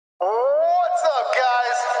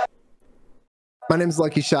My name is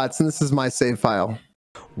Lucky Shots, and this is my save file.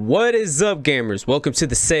 What is up, gamers? Welcome to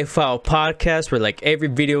the Save File podcast, where like every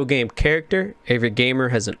video game character, every gamer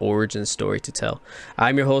has an origin story to tell.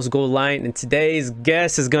 I'm your host, Gold Lion, and today's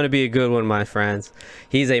guest is going to be a good one, my friends.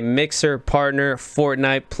 He's a Mixer partner,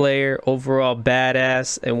 Fortnite player, overall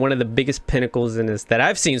badass, and one of the biggest pinnacles in this that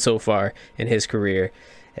I've seen so far in his career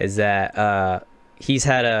is that he's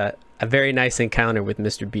had a very nice encounter with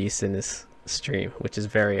Mr. Beast in this stream, which is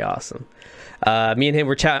very awesome. Me and him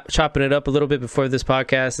were chopping it up a little bit before this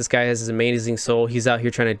podcast. This guy has his amazing soul. He's out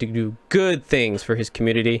here trying to do good things for his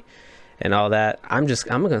community and all that. I'm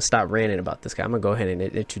gonna stop ranting about this guy. I'm gonna go ahead and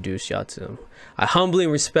introduce y'all to him. I humbly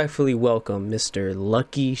and respectfully welcome Mr.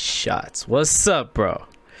 Lucky Shots. What's up, bro?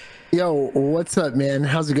 Yo, what's up, man?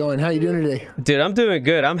 How's it going? How you doing today? Dude, I'm doing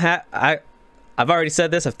good. I've already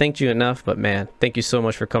said this. I've thanked you enough, but man, thank you so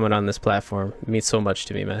much for coming on this platform. It means so much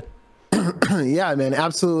to me, man. Yeah, man,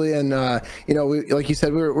 absolutely. And you know, like you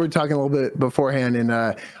said, we were talking a little bit beforehand, and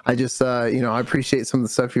I just you know, I appreciate some of the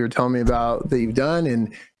stuff you were telling me about that you've done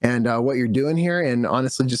and what you're doing here. And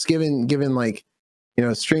honestly, just giving like, you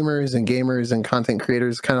know, streamers and gamers and content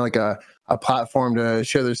creators kind of like a platform to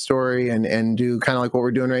share their story and do kind of like what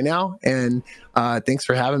we're doing right now. And thanks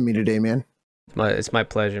for having me today, man. It's my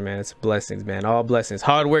pleasure, man. It's blessings, man. All blessings.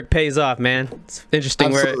 Hard work pays off, man. It's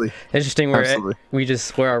interesting. Where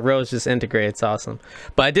our roads just integrate. It's awesome.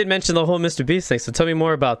 But I did mention the whole Mr. Beast thing, so tell me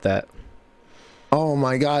more about that. Oh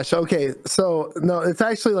my gosh. Okay, so no, it's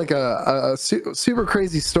actually like a super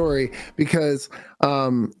crazy story because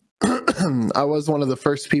I was one of the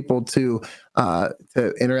first people to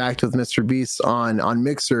interact with Mr. Beast on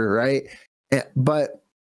Mixer, right? But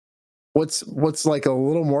what's like a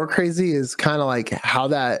little more crazy is kind of like how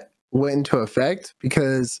that went into effect,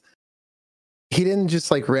 because he didn't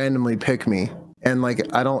just like randomly pick me, and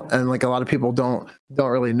like I don't, and like a lot of people don't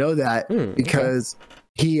really know that because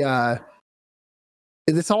he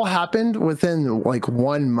this all happened within like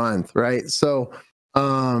 1 month, right? So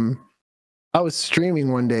I was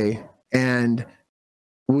streaming one day and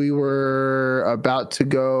we were about to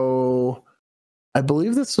go, I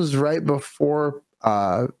believe this was right before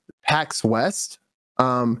PAX West,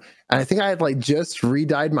 and I think I had like just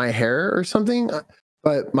re-dyed my hair or something,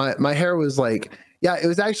 but my hair was like, yeah, it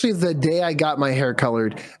was actually the day I got my hair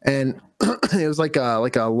colored, and it was like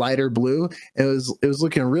a lighter blue. It was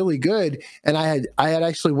looking really good, and I had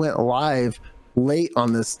actually went live late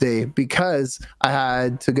on this day because I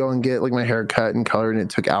had to go and get like my hair cut and colored, and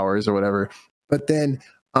it took hours or whatever. But then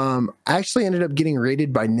I actually ended up getting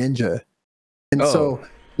raided by Ninja, and so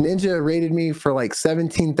Ninja raided me for like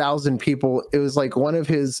 17,000 people. It was like one of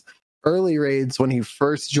his early raids when he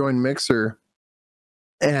first joined Mixer,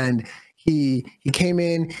 and he came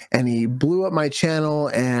in and he blew up my channel,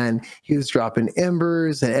 and he was dropping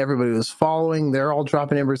embers and everybody was following. They're all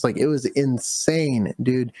dropping embers. Like, it was insane,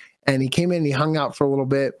 dude. And he came in and he hung out for a little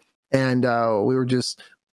bit, and I was just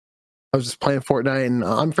playing Fortnite, and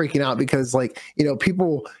I'm freaking out because, like,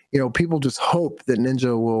 people just hope that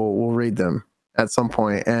Ninja will raid them at some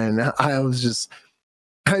point. And I just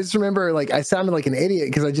remember, like, I sounded like an idiot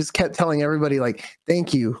because I just kept telling everybody, like,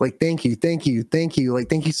 thank you, like, thank you, thank you, thank you, like,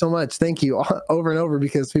 thank you so much, thank you, over and over,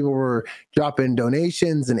 because people were dropping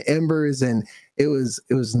donations and embers, and it was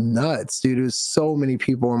nuts, dude. It was so many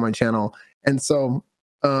people on my channel. And so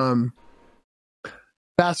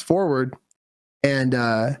fast forward, and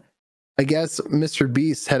I guess Mr.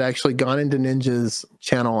 Beast had actually gone into Ninja's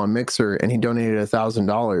channel on Mixer, and he donated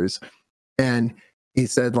 $1,000. And he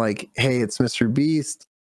said, like, hey, it's Mr. Beast.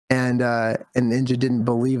 And Ninja didn't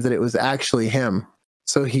believe that it was actually him.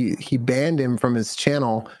 So he banned him from his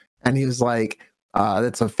channel, and he was like,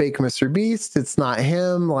 that's a fake Mr. Beast. It's not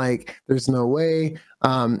him. Like, there's no way.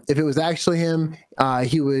 If it was actually him,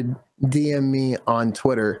 he would DM me on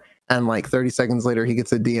Twitter. And like 30 seconds later, he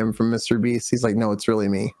gets a DM from Mr. Beast. He's like, no, it's really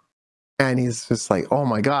me. And he's just like, oh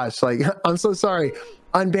my gosh, like, I'm so sorry.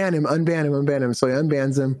 Unban him, unban him, unban him. So he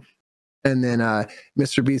unbans him. And then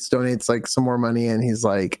Mr. Beast donates like some more money, and he's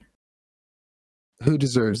like, who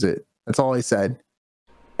deserves it? That's all he said.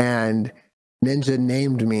 And Ninja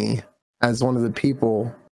named me as one of the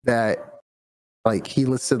people that, like, he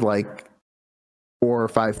listed like 4 or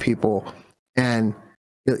 5 people, and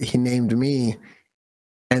he named me.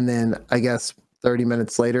 And then I guess 30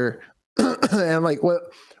 minutes later, and like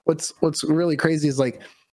what's really crazy is, like,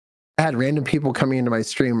 I had random people coming into my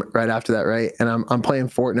stream right after that, right? And I'm playing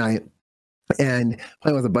Fortnite and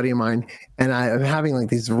playing with a buddy of mine, and I'm having like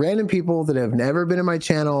these random people that have never been in my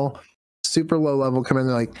channel, super low level, come in.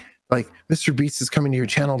 They're like Mr. Beast is coming to your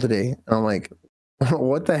channel today, and I'm like,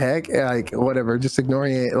 what the heck? Like, whatever, just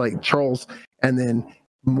ignoring it, like trolls. And then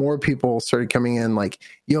more people started coming in like,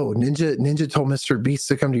 yo, Ninja told Mr. Beast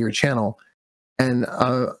to come to your channel. And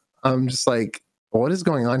I'm just like, what is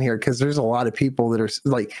going on here? Because there's a lot of people that are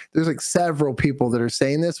like, there's like several people that are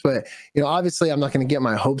saying this, but you know, obviously I'm not going to get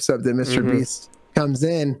my hopes up that Mr. Beast comes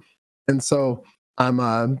in. And so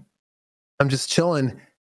I'm just chilling.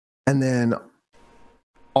 And then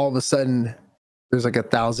all of a sudden there's like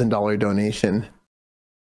 $1,000 donation.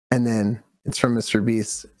 And then it's from Mr.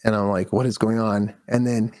 Beast. And I'm like, what is going on? And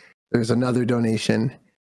then there's another donation.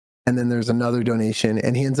 And then there's another donation,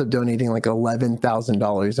 and he ends up donating like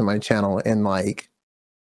 $11,000 in my channel in like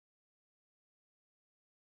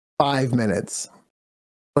 5 minutes.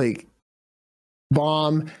 Like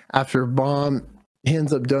bomb after bomb, he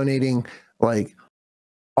ends up donating like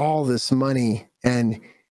all this money, and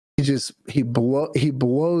he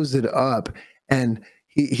blows it up, and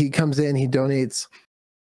he comes in, he donates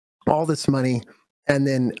all this money, and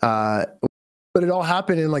then but it all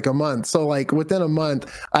happened in like a month. So like within a month,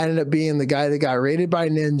 I ended up being the guy that got raided by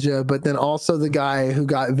Ninja, but then also the guy who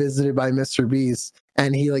got visited by Mr. Beast.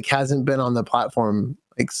 And he like hasn't been on the platform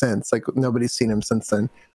like since. Like nobody's seen him since then.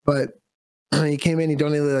 But he came in, he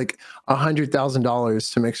donated like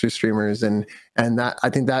 $100,000 to Mixer streamers, and that, I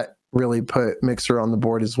think that really put Mixer on the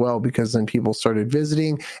board as well, because then people started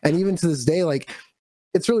visiting. And even to this day, like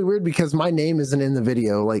it's really weird because my name isn't in the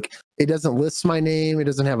video. Like it doesn't list my name. It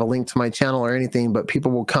doesn't have a link to my channel or anything, but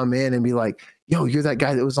people will come in and be like, yo, you're that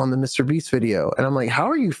guy that was on the Mr. Beast video. And I'm like, how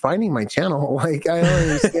are you finding my channel? Like, I don't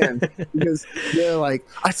understand. Because they're like,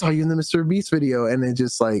 I saw you in the Mr. Beast video. And it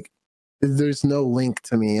just like, there's no link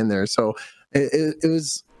to me in there. So it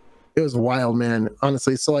was wild, man,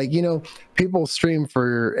 honestly. So like, you know, people stream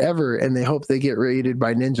forever and they hope they get raided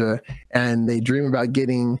by Ninja, and they dream about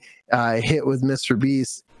getting hit with Mr.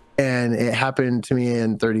 Beast, and it happened to me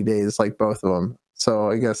in 30 days, like both of them. So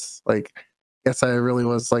I guess I really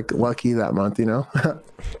was like lucky that month, you know.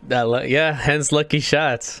 Yeah, hence lucky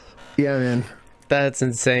shots. Yeah, man, that's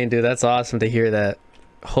insane, dude. That's awesome to hear that.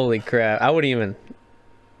 Holy crap, I wouldn't even.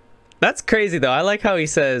 That's crazy though. I like how he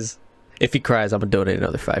says, if he cries, I'm gonna donate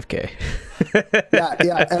another 5K.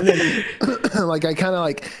 yeah. And then like I kind of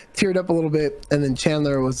like teared up a little bit, and then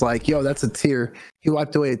Chandler was like, yo, that's a tear. He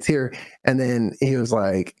wiped away a tear, and then he was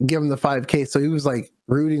like, give him the 5K. So he was like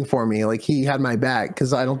rooting for me, like he had my back,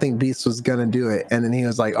 because I don't think Beast was gonna do it. And then he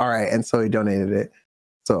was like, all right, and so he donated it.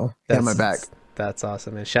 So he had my back. That's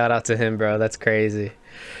awesome, man. Shout out to him, bro. That's crazy.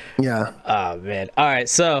 Yeah. Oh man. All right,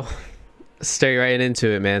 so stay right into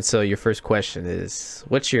it, man. So your first question is,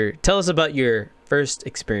 tell us about your first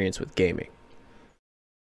experience with gaming.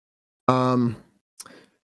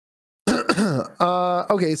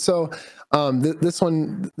 Okay, so this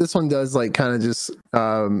one does like kind of just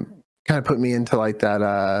kind of put me into like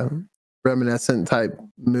that reminiscent type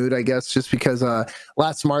mood, I guess, just because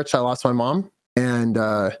last March I lost my mom, and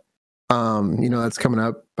you know, that's coming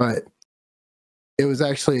up, but it was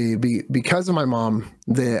actually because of my mom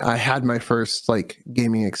that I had my first like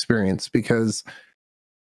gaming experience, because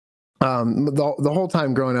the whole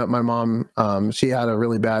time growing up, my mom, she had a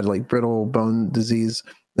really bad like brittle bone disease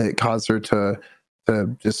that caused her to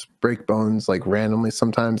just break bones like randomly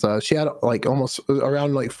sometimes. She had like almost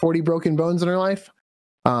around like 40 broken bones in her life.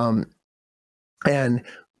 And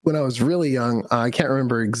when I was really young, I can't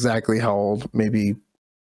remember exactly how old, maybe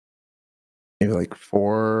like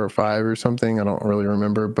 4 or 5 or something. I don't really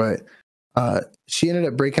remember, but she ended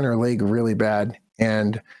up breaking her leg really bad,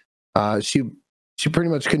 and she pretty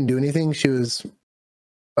much couldn't do anything. She was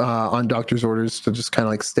on doctor's orders to just kind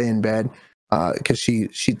of like stay in bed, because she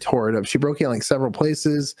tore it up. She broke it in like several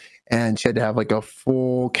places, and she had to have like a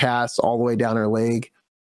full cast all the way down her leg.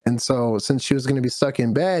 And so since she was going to be stuck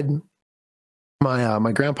in bed,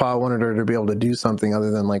 my grandpa wanted her to be able to do something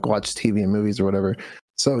other than like watch TV and movies or whatever.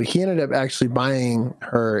 So he ended up actually buying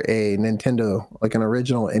her a Nintendo, like an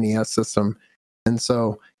original NES system. And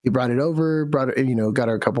so he brought it over, you know, got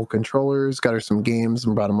her a couple controllers, got her some games,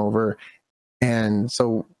 and brought them over. And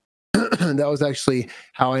so that was actually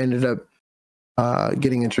how I ended up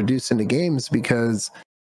getting introduced into games, because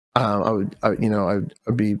I would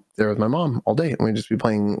be there with my mom all day, and we'd just be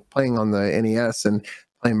playing on the NES and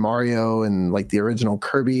playing Mario and like the original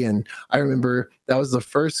Kirby. And I remember that was the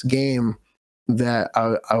first game that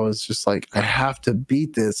I was just like, I have to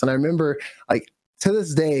beat this. And I remember, like, to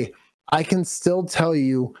this day, I can still tell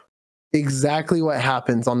you exactly what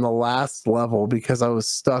happens on the last level, because I was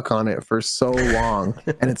stuck on it for so long.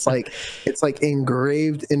 And it's like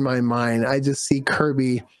engraved in my mind. I just see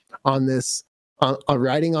Kirby on this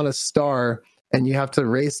riding on a star, and you have to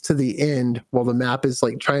race to the end while the map is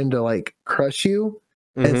like trying to like crush you.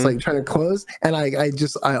 and it's Mm-hmm. like trying to close, and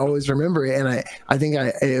I always remember it, and I think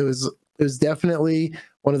it was definitely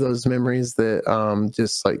one of those memories that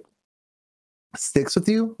just like sticks with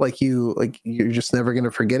you, like you're just never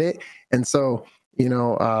gonna forget it. And so, you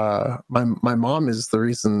know, my mom is the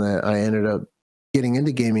reason that I ended up getting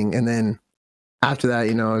into gaming, and then after that,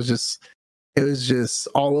 you know, it was just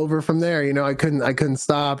all over from there. You know, I couldn't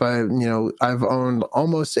stop. I've owned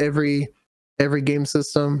almost every game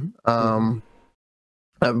system,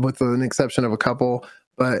 Mm-hmm. with an exception of a couple,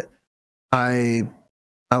 but I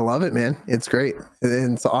I love it, man. It's great.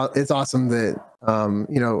 And it's awesome that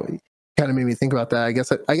you know, kind of made me think about that. I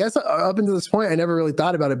guess up until this point I never really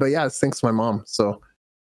thought about it, but yeah, it's thanks to my mom. So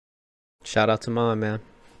Shout out to mom, man.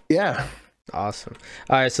 yeah. Awesome.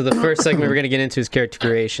 All right, so the first segment we're gonna get into is character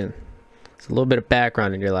creation. It's a little bit of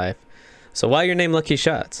background in your life. So why your name Lucky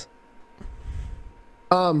Shots?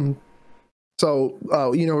 Um so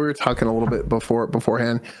you know, we were talking a little bit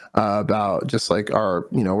beforehand about just like our,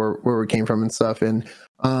 you know, where we came from and stuff. And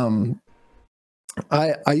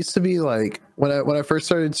I used to be like, when I first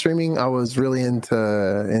started streaming, I was really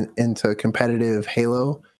into competitive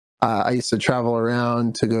Halo. I used to travel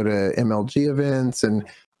around to go to MLG events, and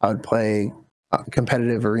I would play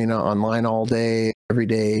competitive arena online all day, every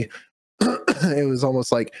day. It was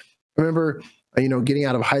almost like, I remember, you know, getting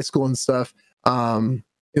out of high school and stuff.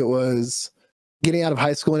 It was getting out of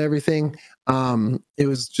high school and everything. It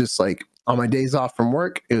was just like on my days off from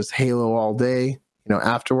work, it was Halo all day. You know,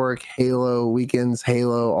 after work, Halo, weekends,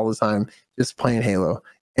 Halo, all the time, just playing Halo.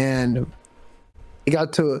 And it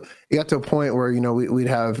got to a point where, you know, we'd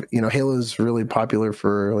have, you know, Halo's really popular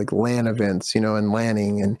for like LAN events, you know, and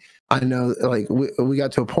LANing. And I know, like, we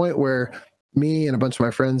got to a point where me and a bunch of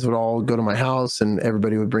my friends would all go to my house, and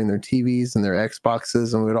everybody would bring their TVs and their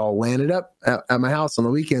Xboxes, and we'd all LAN it up at my house on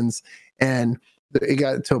the weekends. And it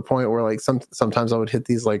got to a point where like sometimes I would hit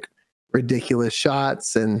these like ridiculous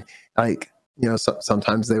shots, and like, you know,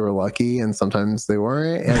 sometimes they were lucky and sometimes they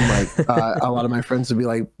weren't. And like a lot of my friends would be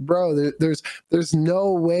like, bro, there's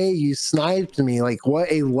no way you sniped me. Like,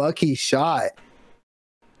 what a lucky shot.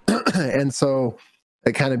 And so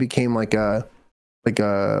it kind of became like a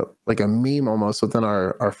meme almost within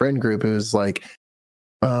our friend group. It was like,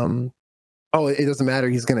 oh, it doesn't matter,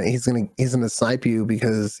 he's gonna snipe you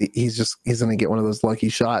because he's gonna get one of those lucky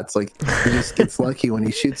shots. Like, he just gets lucky when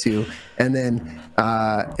he shoots you. And then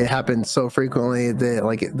it happened so frequently that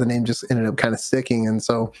like the name just ended up kind of sticking. And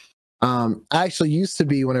so I actually used to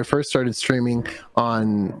be, when I first started streaming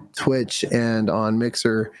on Twitch and on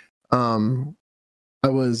Mixer, I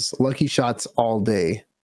was Lucky Shots all day.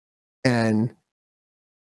 And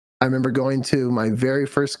I remember going to my very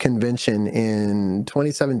first convention in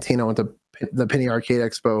 2017. I went to the Penny Arcade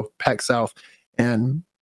Expo, PAX South, and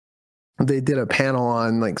they did a panel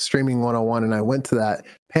on like streaming 101, and I went to that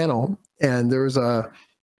panel, and there was a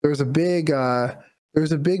big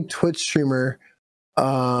Twitch streamer.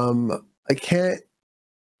 I can't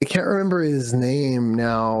remember his name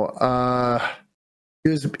now. He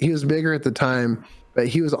was bigger at the time, but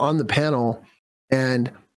he was on the panel.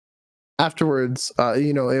 And afterwards,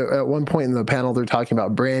 you know, at one point in the panel, they're talking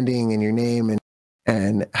about branding and your name,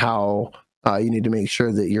 and how you need to make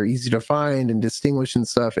sure that you're easy to find and distinguish and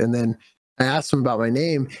stuff. And then I asked him about my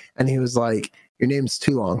name, and he was like, "Your name's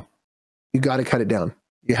too long. You got to cut it down.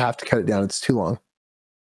 You have to cut it down. It's too long."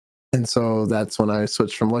 And so that's when I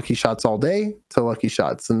switched from Lucky Shots all day to Lucky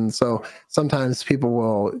Shots. And so sometimes people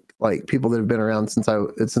will, like, people that have been around since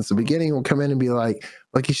the beginning will come in and be like,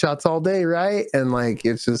 "Lucky Shots all day, right?" And like,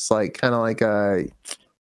 it's just like kind of like I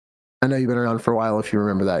know you've been around for a while if you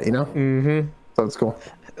remember that, you know? Mm-hmm. So it's cool.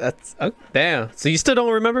 That's damn. So you still don't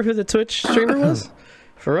remember who the Twitch streamer was?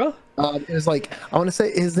 For real? It was like, I want to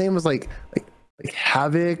say his name was like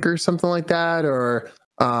Havoc or something like that, or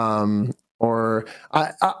I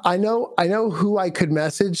know who I could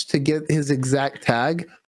message to get his exact tag.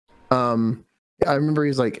 I remember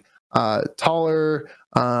he's like taller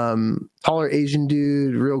Asian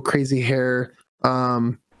dude, real crazy hair.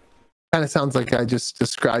 Kind of sounds like I just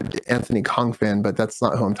described Anthony Kong fan, but that's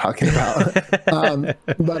not who I'm talking about.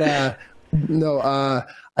 No,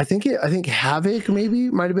 I think Havoc maybe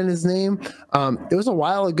might have been his name. It was a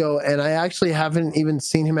while ago, and I actually haven't even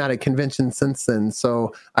seen him at a convention since then.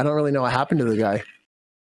 So I don't really know what happened to the guy.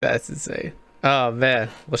 That's insane. Oh man.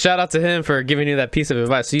 Well, shout out to him for giving you that piece of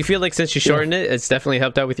advice. So you feel like since you shortened it, it's definitely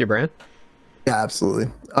helped out with your brand? Yeah,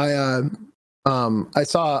 absolutely. I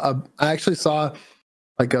actually saw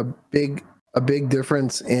like a big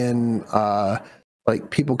difference in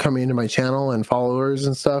like people coming into my channel and followers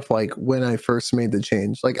and stuff, like when I first made the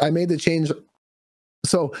change. Like, I made the change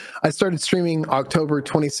So I started streaming October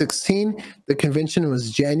 2016. The convention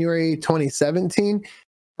was January 2017.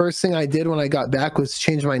 First thing I did when I got back was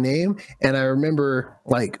change my name. And I remember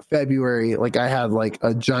like February, like I had like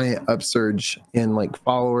a giant upsurge in like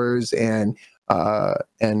followers and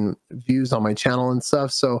views on my channel and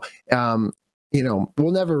stuff. So you know,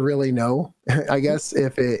 we'll never really know, I guess,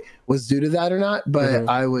 if it was due to that or not, but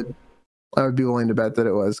I would be willing to bet that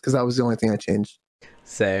it was, because that was the only thing I changed.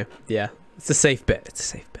 So yeah, it's a safe bet. It's a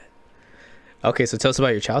safe bet. Okay, so tell us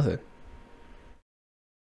about your childhood.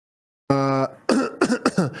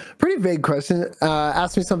 Pretty vague question.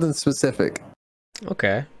 Ask me something specific.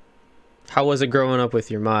 Okay. How was it growing up with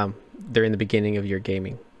your mom during the beginning of your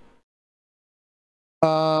gaming?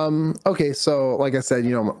 Okay, so like I said,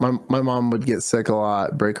 you know, my mom would get sick a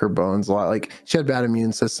lot, break her bones a lot. Like she had bad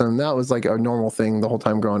immune system. That was like a normal thing the whole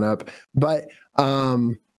time growing up. But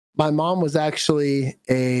my mom was actually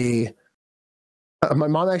my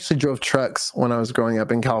mom actually drove trucks when I was growing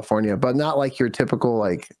up in California, but not like your typical,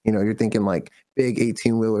 like, you know, you're thinking like big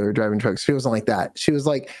 18-wheeler driving trucks. She wasn't like that. She was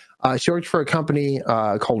like, she worked for a company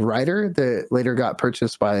called Ryder that later got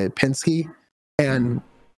purchased by Penske, and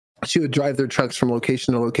she would drive their trucks from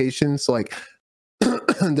location to location. So like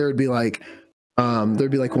there'd be like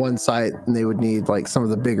one site and they would need like some of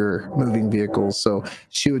the bigger moving vehicles. So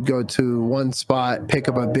she would go to one spot, pick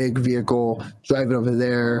up a big vehicle, drive it over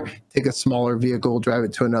there, take a smaller vehicle, drive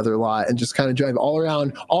it to another lot, and just kind of drive all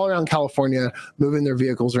around California, moving their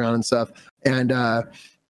vehicles around and stuff. And there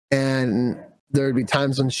would be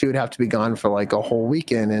times when she would have to be gone for like a whole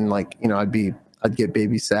weekend, and like, you know, I'd get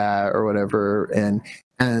babysat or whatever, and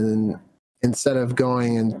instead of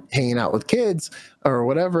going and hanging out with kids or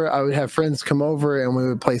whatever, I would have friends come over and we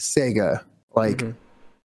would play Sega like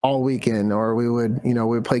all weekend, or we would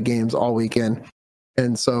play games all weekend.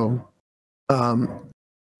 And so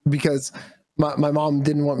because my mom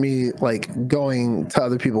didn't want me like going to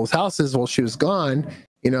other people's houses while she was gone,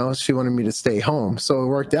 you know, she wanted me to stay home. So it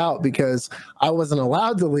worked out because I wasn't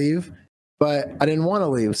allowed to leave, but I didn't want to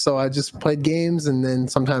leave. So I just played games, and then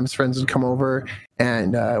sometimes friends would come over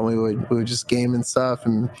and we would just game and stuff.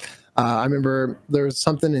 And I remember there was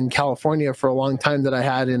something in California for a long time that I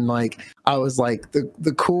had, and like I was like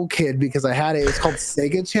the cool kid because I had it. It was called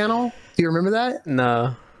Sega Channel. Do you remember that?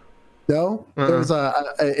 No. No? There was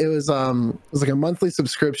it was like a monthly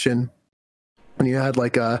subscription, and you had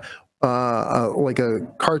like a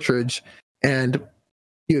cartridge, and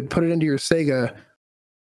you would put it into your Sega,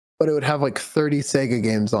 but it would have like 30 Sega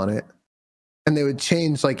games on it, and they would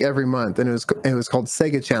change like every month. And it was called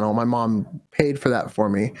Sega Channel. My mom paid for that for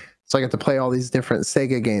me, so I got to play all these different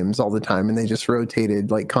Sega games all the time, and they just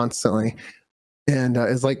rotated like constantly. And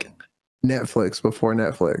it's like Netflix before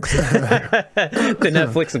Netflix. The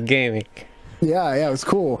Netflix of gaming. Yeah, it was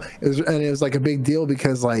cool. It was like a big deal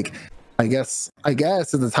because like I guess at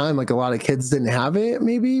the time, like a lot of kids didn't have it,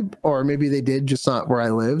 maybe, or maybe they did, just not where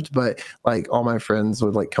I lived. But like all my friends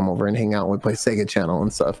would like come over and hang out and we'd play Sega Channel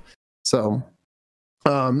and stuff. So,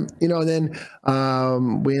 you know, and then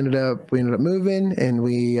we ended up moving, and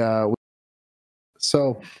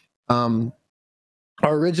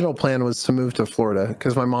our original plan was to move to Florida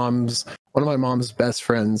because one of my mom's best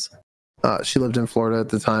friends, she lived in Florida at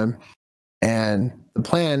the time, and the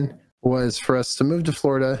plan was for us to move to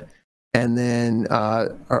Florida. And then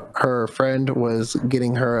her friend was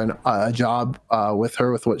getting her a job with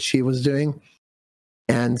her with what she was doing.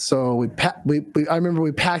 And so I remember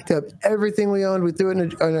we packed up everything we owned. We threw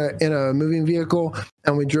it in a moving vehicle,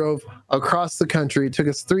 and we drove across the country. It took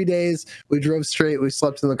us 3 days. We drove straight. We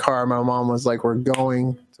slept in the car. My mom was like, "We're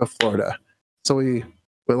going to Florida." So we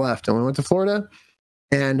left and we went to Florida,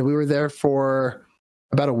 and we were there for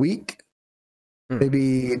about a week,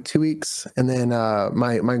 maybe 2 weeks. And then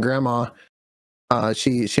my grandma,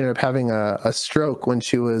 she ended up having a stroke when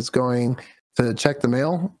she was going to check the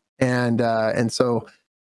mail, and so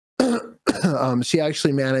she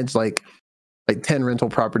actually managed like 10 rental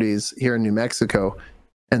properties here in New Mexico.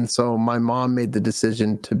 And so my mom made the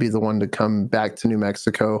decision to be the one to come back to New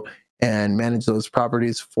Mexico and manage those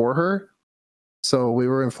properties for her. So we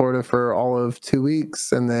were in Florida for all of 2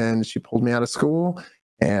 weeks, and then she pulled me out of school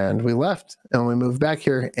and we left and we moved back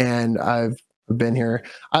here. And I've been here.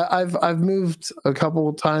 I've moved a couple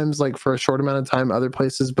of times, like for a short amount of time, other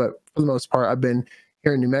places, but for the most part, I've been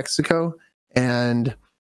here in New Mexico. And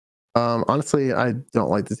honestly, I don't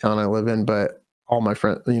like the town I live in, but all my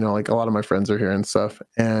friends, you know, like a lot of my friends are here and stuff.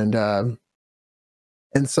 And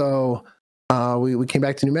so we came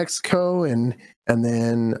back to New Mexico, and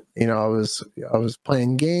then, you know, I was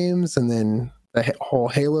playing games, and then the whole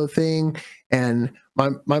Halo thing. and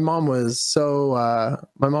my mom was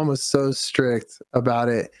so strict about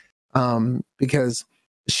it, because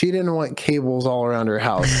she didn't want cables all around her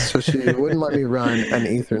house, so she wouldn't let me run an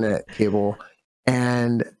Ethernet cable,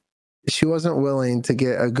 and she wasn't willing to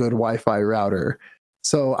get a good Wi-Fi router,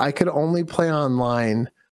 so I could only play online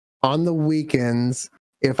on the weekends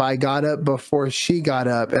if I got up before she got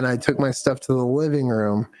up and I took my stuff to the living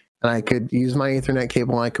room and I could use my Ethernet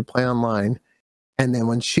cable and I could play online. And then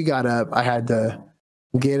when she got up, I had to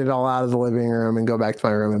get it all out of the living room and go back to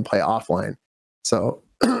my room and play offline. So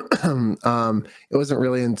it wasn't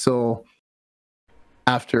really until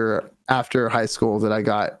after high school that I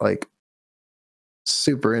got like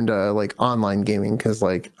super into like online gaming, because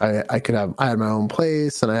like I had my own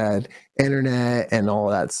place and I had internet and all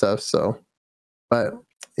that stuff. So, but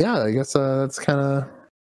yeah, I guess that's kind of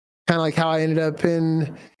like how I ended up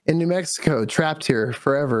in New Mexico, trapped here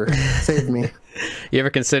forever. Saved me. You ever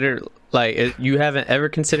considered, like, you haven't ever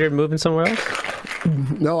considered moving somewhere else?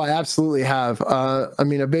 No, I absolutely have. I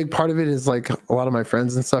mean, a big part of it is like a lot of my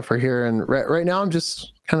friends and stuff are here, and right now I'm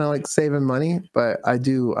just kind of like saving money, but I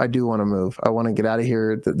do want to move. I want to get out of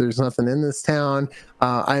here. There's nothing in this town.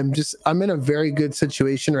 I'm in a very good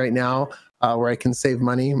situation right now, where I can save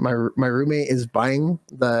money. My roommate is buying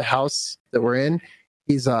the house that we're in.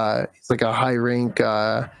 He's like a high rank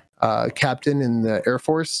captain in the Air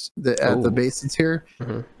Force at the base that's here.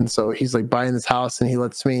 Mm-hmm. And so he's like buying this house and he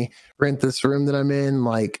lets me rent this room that I'm in.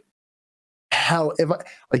 Like, hell,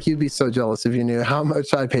 you'd be so jealous if you knew how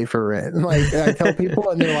much I pay for rent. Like, I tell people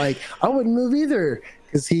and they're like, I wouldn't move either,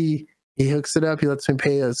 because he hooks it up. He lets me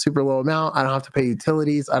pay a super low amount. I don't have to pay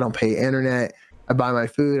utilities. I don't pay internet. I buy my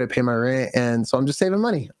food. I pay my rent. And so I'm just saving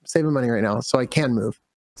money. I'm saving money right now so I can move.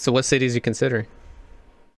 So what cities are you considering?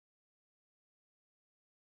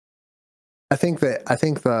 I think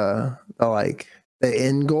the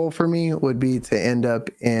end goal for me would be to end up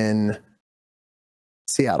in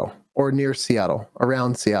Seattle or near Seattle,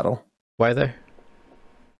 around Seattle. Why there?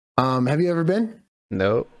 Have you ever been?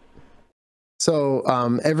 Nope. So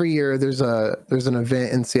every year there's an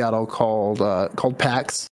event in Seattle called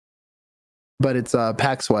PAX, but it's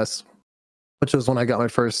PAX West, which was when I got my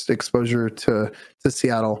first exposure to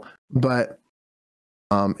Seattle. But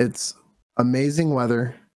it's amazing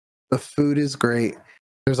weather. The food is great.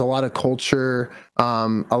 There's a lot of culture, a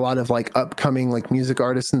lot of like upcoming like music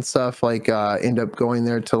artists and stuff like end up going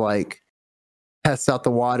there to like test out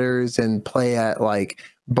the waters and play at like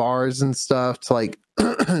bars and stuff to like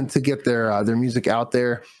to get their music out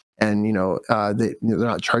there. And they're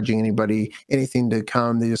not charging anybody anything to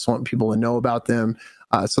come. They just want people to know about them.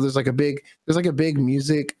 So there's like a big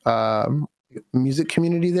music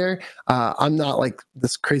community there. I'm not like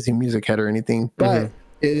this crazy music head or anything, but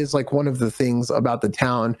it is like one of the things about the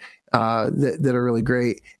town that are really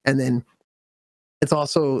great. And then it's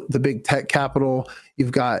also the big tech capital.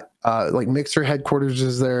 You've got like Mixer headquarters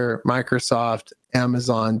is there, Microsoft,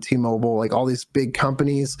 Amazon, T-Mobile, like all these big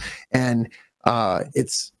companies. And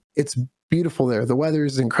it's beautiful there. The weather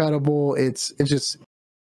is incredible. It's just,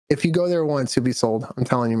 if you go there once, you'll be sold. I'm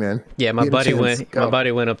telling you, man. Yeah, my buddy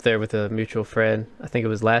went up there with a mutual friend. I think it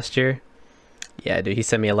was last year. Yeah, dude, he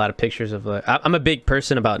sent me a lot of pictures of I'm a big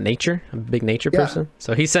person about nature. I'm a big nature person.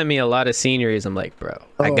 So he sent me a lot of sceneries. I'm like, bro,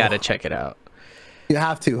 I gotta check it out. You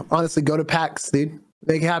have to. Honestly, go to PAX, dude.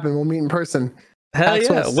 Make it happen. We'll meet in person. Hell PAX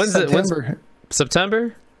yeah. When's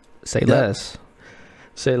September? Say less.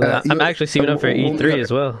 Say less. I'm actually saving up for E3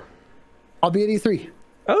 as well. I'll be at E3.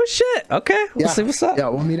 Oh shit. Okay. We'll see what's up. Yeah,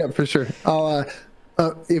 we'll meet up for sure. I'll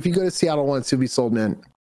if you go to Seattle once, you'll be sold, man.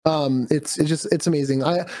 It's amazing.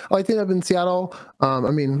 I like to end up in Seattle. I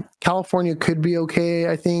mean, California could be okay,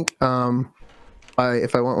 I think.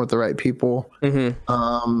 If I went with the right people. I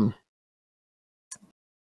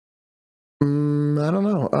don't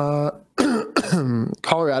know.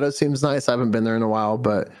 Colorado seems nice. I haven't been there in a while,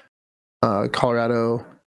 but Colorado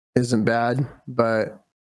isn't bad. But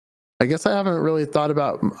I guess I haven't really thought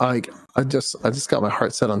about like I just got my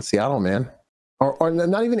heart set on Seattle, man. Or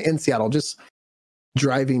not even in Seattle, just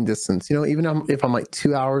driving distance. Even if I'm like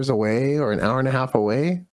 2 hours away or an hour and a half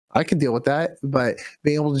away, I could deal with that. But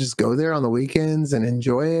being able to just go there on the weekends and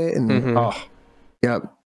enjoy it, and I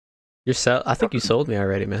think you sold me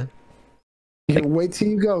already, man. Wait till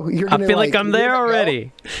you go. I feel like I'm there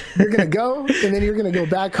already. You're gonna go, and then you're gonna go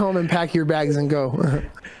back home and pack your bags and go.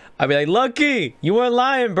 I'd be like, Lucky, you weren't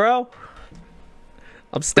lying, bro.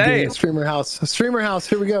 I'm staying. Streamer house.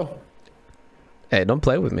 Here we go. Hey, don't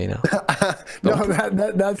play with me now. No,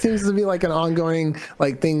 that seems to be like an ongoing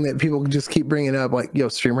like thing that people just keep bringing up. Like, yo,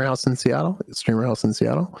 streamer house in Seattle.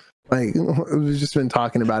 Like, we've just been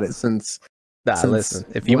talking about it since Nah, since listen.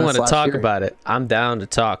 If you want to last talk year. about it, I'm down to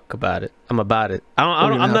talk about it. I'm about it. We're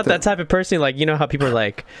gonna I'm have not to. that type of person. Like, you know how people are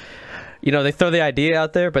like, you know, they throw the idea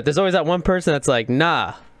out there, but there's always that one person that's like,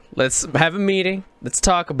 nah, let's have a meeting. Let's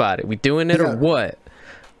talk about it. We doing it or Yeah. what?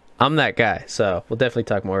 I'm that guy. So we'll definitely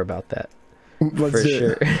talk more about that. Let's For do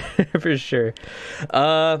sure. it. For sure.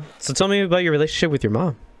 So tell me about your relationship with your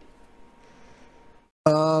mom.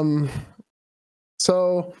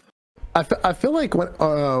 So I feel like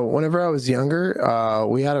whenever I was younger,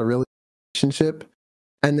 we had a real relationship,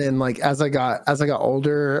 and then like as I got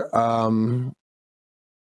older, I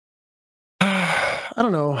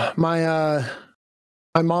don't know,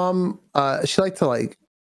 my mom, she liked to like,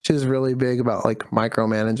 she was really big about like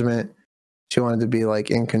micromanagement. She wanted to be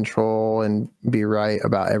like in control and be right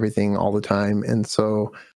about everything all the time. And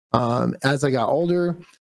so as I got older,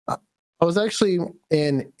 I was actually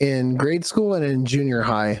in grade school and in junior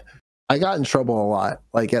high. I got in trouble a lot,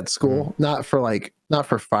 like at school, not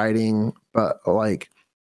for fighting, but like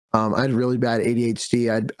I had really bad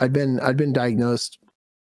ADHD. I'd been diagnosed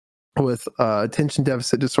with attention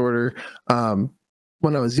deficit disorder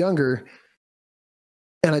when I was younger,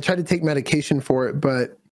 and I tried to take medication for it,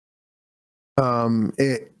 but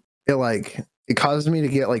it caused me to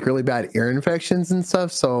get like really bad ear infections and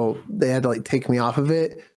stuff. So they had to like take me off of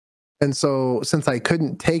it. And so since I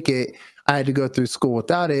couldn't take it, I had to go through school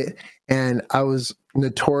without it. And I was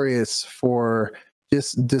notorious for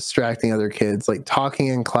just distracting other kids, like talking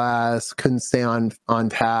in class, couldn't stay on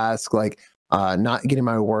task, like not getting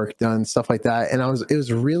my work done, stuff like that. And it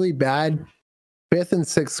was really bad 5th and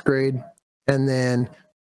 6th grade, and then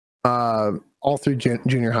all through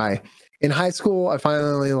junior high. In high school, I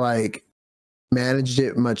finally like managed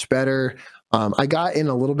it much better. I got in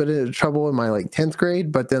a little bit of trouble in my like 10th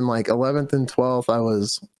grade, but then like 11th and 12th, I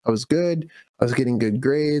was good. I was getting good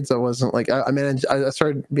grades. I wasn't like, I managed, I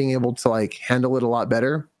started being able to like handle it a lot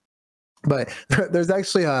better. But there's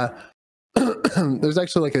actually there's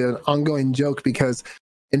actually like an ongoing joke, because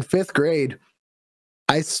in 5th grade,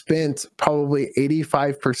 I spent probably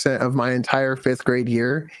 85% of my entire 5th grade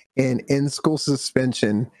year in school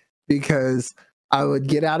suspension, because I would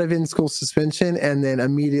get out of in-school suspension and then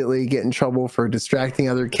immediately get in trouble for distracting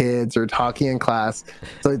other kids or talking in class.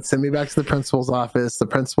 So they'd send me back to the principal's office. The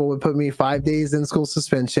principal would put me 5 days in school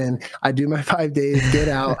suspension. I do my 5 days, get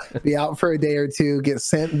out, be out for a day or two, get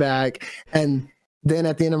sent back. And then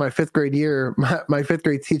at the end of my 5th grade year, my 5th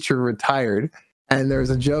grade teacher retired. And there was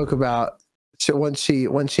a joke about when she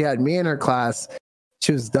had me in her class,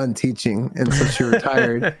 she was done teaching, and so she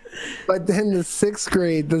retired. But then the 6th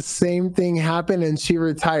grade, the same thing happened, and she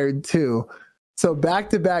retired too. So back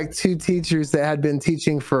to back, 2 teachers that had been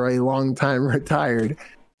teaching for a long time retired.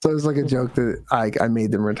 So it was like a joke that I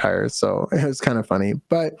made them retire. So it was kind of funny.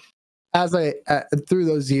 But as through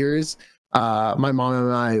those years, my mom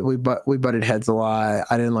and I, we butted heads a lot.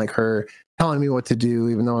 I didn't like her telling me what to do,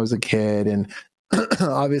 even though I was a kid. And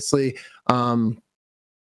obviously,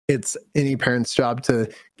 it's any parent's job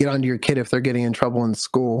to get onto your kid if they're getting in trouble in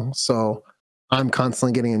school. So I'm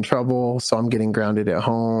constantly getting in trouble. So I'm getting grounded at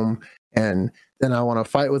home. And then I want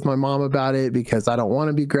to fight with my mom about it because I don't want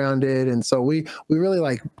to be grounded. And so we really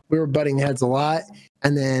we were butting heads a lot.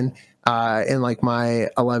 And then in like my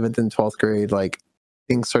 11th and 12th grade, like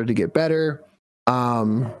things started to get better.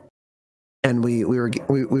 And we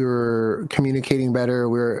were communicating better.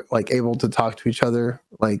 We were like able to talk to each other,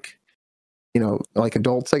 like, you know, like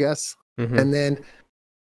adults, I guess. Mm-hmm. And then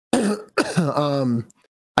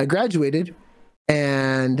I graduated,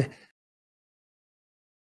 and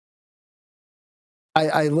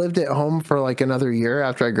I lived at home for like another year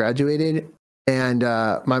after I graduated. And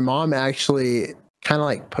my mom actually kind of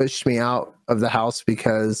like pushed me out of the house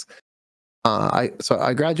because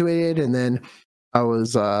I graduated, and then I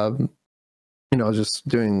was just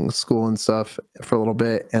doing school and stuff for a little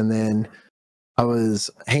bit, and then I was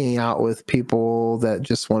hanging out with people that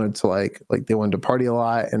just wanted to like they wanted to party a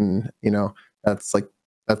lot, and that's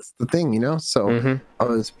the thing. So I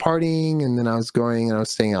was partying, and then I was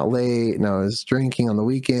staying out late, and I was drinking on the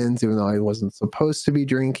weekends, even though I wasn't supposed to be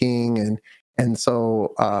drinking, and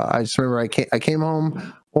so I just remember I came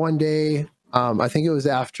home one day. I think it was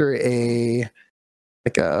after a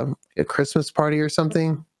Christmas party or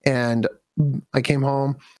something, and I came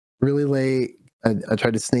home really late. I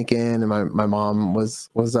tried to sneak in, and my mom was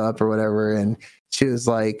up or whatever, and she was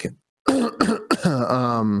like,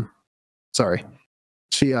 sorry.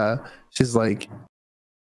 She's like,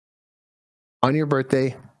 on your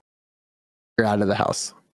birthday, you're out of the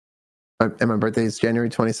house. And my birthday is January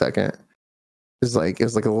 22nd. It was like a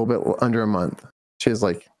little bit under a month. She was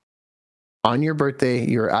like, on your birthday,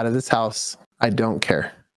 you're out of this house. I don't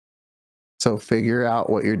care. So figure out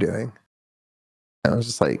what you're doing. And I was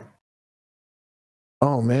just like,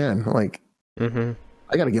 oh man, like I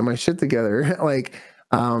got to get my shit together. Like,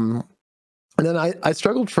 and then I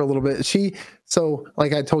struggled for a little bit. So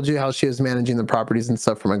like I told you how she was managing the properties and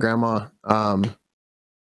stuff for my grandma.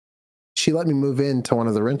 She let me move into one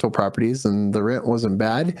of the rental properties, and the rent wasn't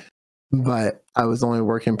bad, but I was only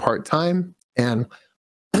working part-time. And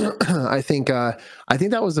I think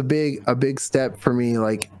that was a big step for me,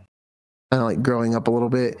 like kind of like growing up a little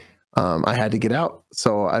bit. I had to get out.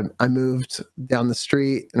 So I moved down the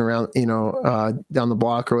street and around, down the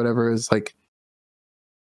block or whatever. It was like,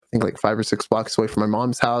 I think like 5 or 6 blocks away from my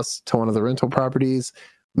mom's house to one of the rental properties.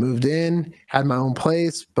 Moved in, had my own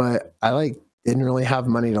place, but I like didn't really have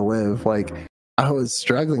money to live. Like I was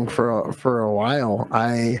struggling for a while.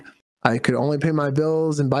 I could only pay my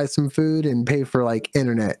bills and buy some food and pay for like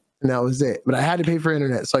internet, and that was it. But I had to pay for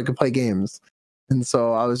internet so I could play games. And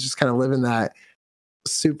so I was just kind of living that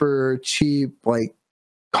super cheap, like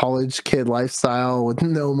college kid lifestyle with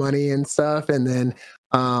no money and stuff. And then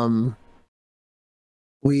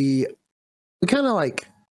we kind of like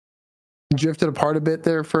drifted apart a bit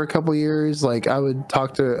there for a couple years. Like I would go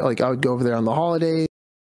over there on the holidays.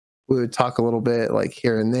 We would talk a little bit like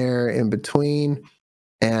here and there in between.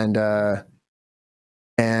 And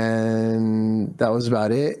that was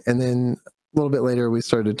about it. And then a little bit later we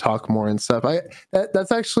started to talk more and stuff.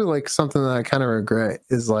 That's actually like something that I kind of regret,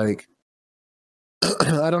 is like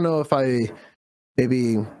I don't know if I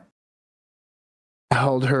maybe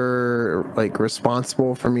held her like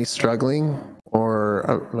responsible for me struggling,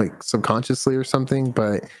 or like subconsciously or something,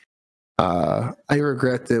 but I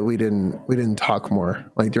regret that we didn't talk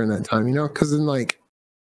more like during that time, because then like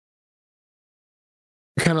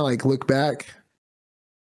kind of like look back.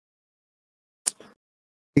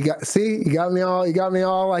 You got me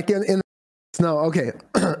all like in no, okay.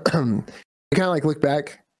 You kind of like look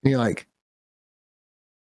back and you're like,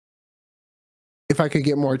 if I could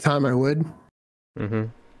get more time, I would.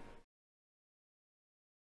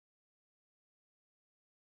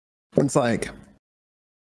 It's like,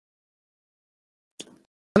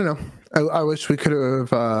 I don't know. I wish we could have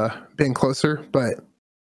been closer, but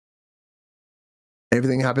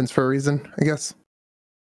everything happens for a reason, I guess.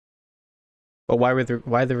 But why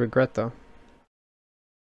the regret though?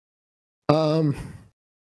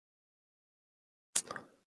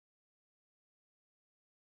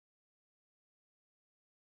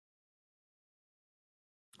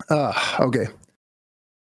 Okay.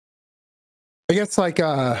 I guess like you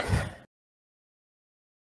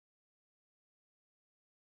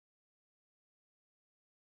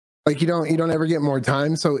don't ever get more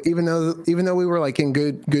time. So even though we were like in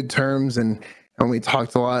good terms and we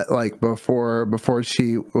talked a lot like before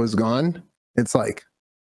she was gone, it's like,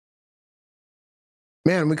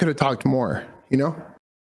 man, we could have talked more, we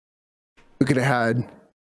could have had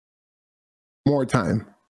more time.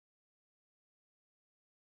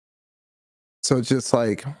 So it's just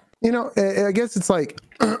like, I guess it's like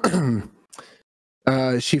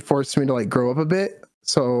she forced me to like grow up a bit,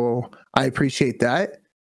 so I appreciate that.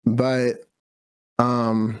 But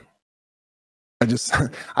I just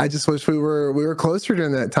wish we were closer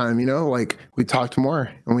during that time, like we talked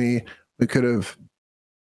more, and we could have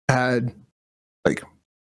had like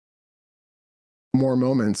more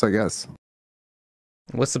moments, I guess.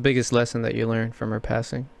 What's the biggest lesson that you learned from her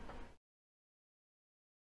passing?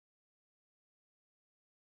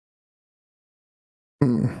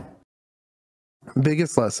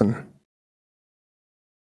 Biggest lesson.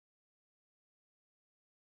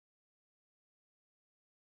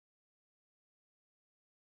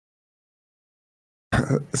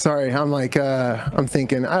 Sorry, I'm like I'm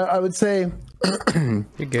thinking. I would say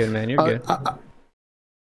you're good, man. You're good.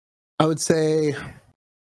 I would say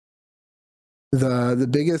the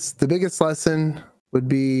biggest lesson would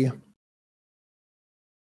be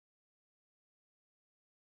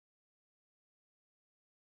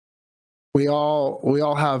we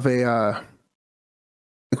all have a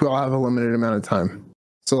limited amount of time.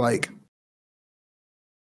 So like,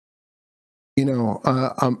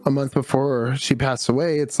 a month before she passed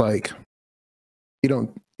away, it's like you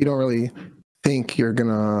don't really think you're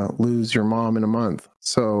gonna lose your mom in a month.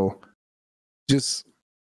 So just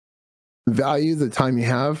value the time you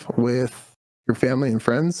have with your family and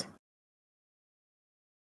friends,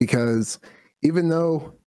 because even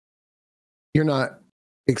though you're not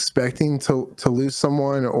expecting to lose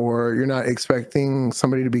someone, or you're not expecting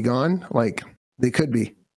somebody to be gone, like they could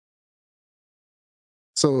be.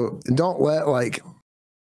 So don't let like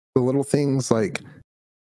the little things like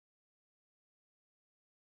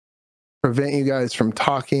prevent you guys from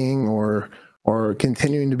talking, or or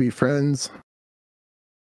continuing to be friends,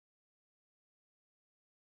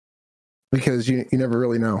 because you never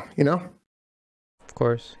really know, you know? Of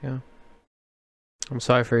course, yeah. I'm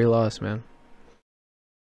sorry for your loss, man.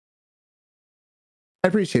 I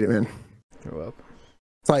appreciate it, man. You're welcome.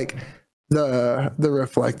 It's like the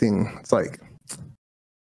reflecting. It's like,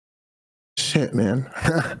 shit, man.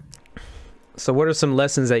 So what are some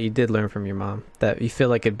lessons that you did learn from your mom that you feel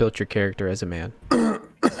like it built your character as a man?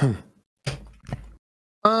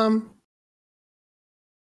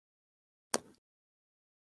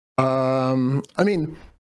 I mean,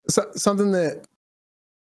 something that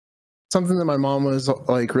my mom was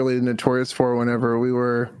like really notorious for whenever we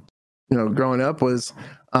were, growing up was,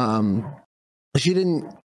 she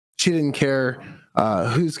didn't care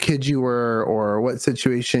whose kid you were or what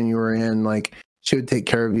situation you were in. Like, she would take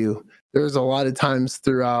care of you. There was a lot of times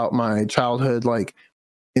throughout my childhood, like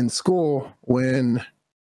in school, when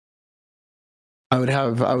I would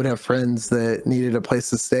have friends that needed a place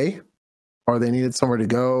to stay, or they needed somewhere to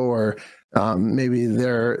go, or maybe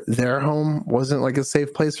their home wasn't like a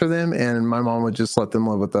safe place for them, and my mom would just let them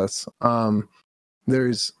live with us.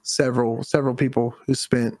 There's several people who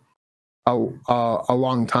spent a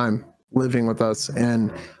long time living with us,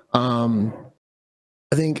 and I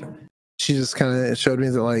think she just kind of showed me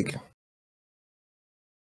that, like,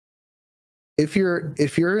 if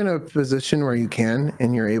you're in a position where you can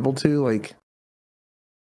and you're able to, like,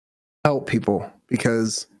 help people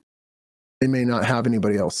because they may not have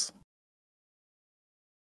anybody else,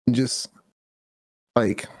 and just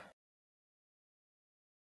like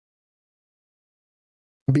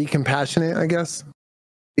be compassionate, I guess,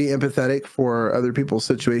 be empathetic for other people's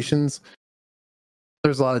situations.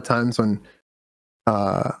 There's a lot of times when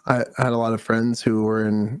I had a lot of friends who were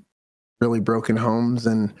in really broken homes,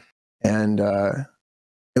 and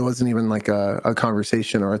it wasn't even like a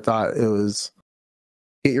conversation or a thought. It was,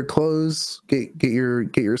 get your clothes, get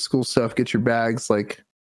your school stuff, get your bags, like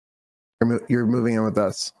you're moving in with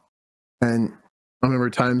us. And I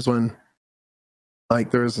remember times when,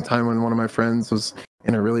 like, there was a time when one of my friends was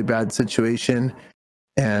in a really bad situation,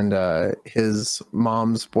 and his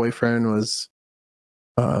mom's boyfriend was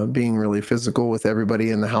being really physical with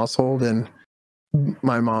everybody in the household, and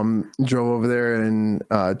my mom drove over there and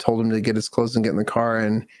told him to get his clothes and get in the car,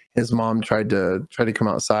 and his mom tried to come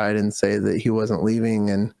outside and say that he wasn't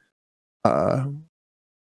leaving, and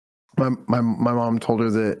my mom told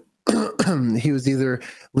her that he was either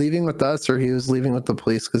leaving with us or he was leaving with the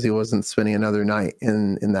police, because he wasn't spending another night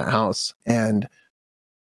in that house. And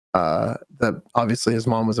that obviously his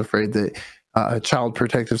mom was afraid that child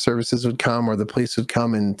protective services would come, or the police would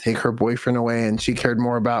come and take her boyfriend away, and she cared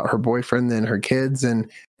more about her boyfriend than her kids,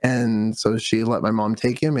 and so she let my mom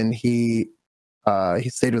take him, and he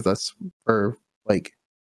stayed with us for like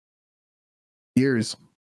years.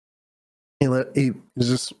 He was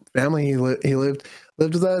just family. He lived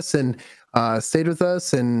with us, and stayed with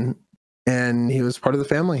us, and he was part of the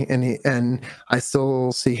family, and I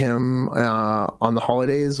still see him on the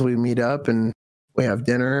holidays. We meet up and we have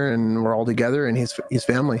dinner and we're all together, and he's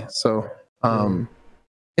family. So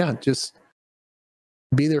yeah, just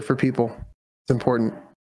be there for people. It's important.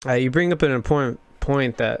 You bring up an important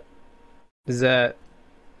point, that is that,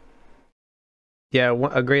 yeah,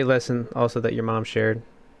 a great lesson also that your mom shared,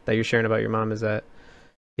 that you're sharing about your mom, is that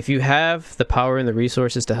if you have the power and the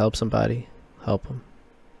resources to help somebody, help them.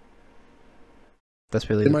 That's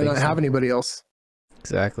really, they might not have anybody else.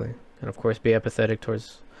 Exactly. And of course, be empathetic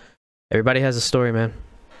towards, everybody has a story, man.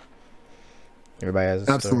 Everybody has a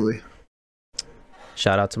story. Absolutely.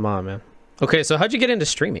 Shout out to mom, man. Okay, so how'd you get into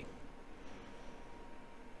streaming?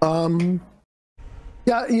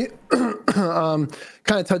 Yeah, kind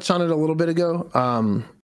of touched on it a little bit ago.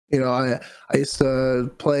 I used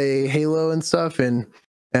to play Halo and stuff, and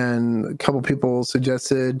a couple people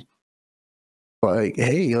suggested, like,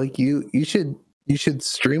 hey, like you should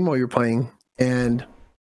stream while you're playing. And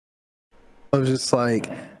I was just like,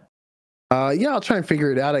 yeah, I'll try and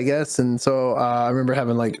figure it out, I guess. And so I remember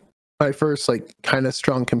having like my first like kind of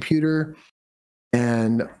strong computer,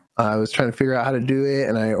 and I was trying to figure out how to do it,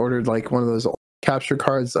 and I ordered like one of those capture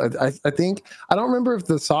cards. I think, I don't remember if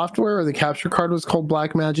the software or the capture card was called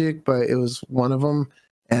Blackmagic, but it was one of them,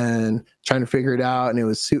 and trying to figure it out, and it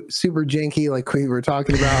was super janky, like we were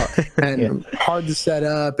talking about, and hard to set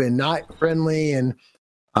up and not friendly. And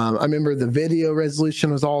I remember the video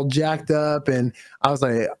resolution was all jacked up, and I was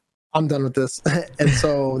like, I'm done with this. And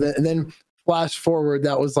so then flash forward,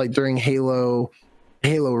 that was like during Halo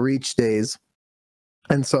Reach days.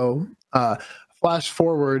 And so flash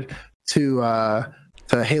forward to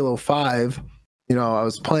Halo 5, I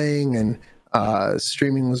was playing, and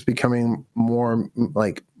streaming was becoming more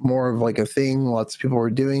of like a thing. Lots of people were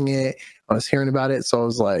doing it. I was hearing about it, so I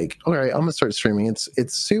was like, all right, I'm gonna start streaming.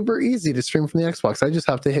 It's super easy to stream from the Xbox. I just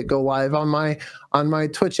have to hit go live on my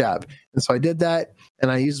Twitch app. And so I did that, and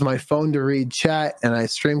I used my phone to read chat, and I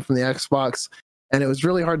streamed from the Xbox. And it was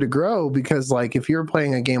really hard to grow because, like, if you're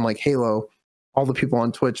playing a game like Halo, all the people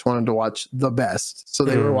on Twitch wanted to watch the best. So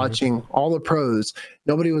they were watching all the pros.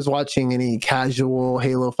 Nobody was watching any casual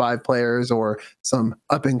Halo 5 players or some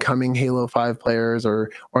up and coming Halo 5 players or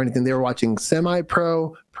anything. They were watching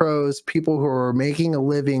semi-pro, pros, people who were making a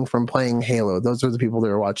living from playing Halo. Those were the people they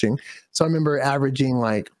were watching. So I remember averaging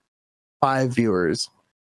like 5 viewers,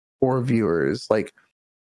 4 viewers, like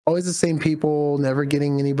always the same people, never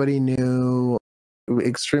getting anybody new,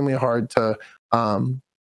 extremely hard to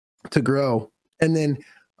grow. And then,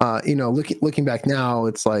 looking back now,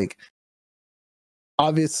 it's like,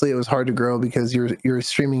 obviously it was hard to grow because you're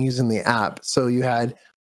streaming using the app. So you had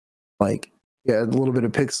a little bit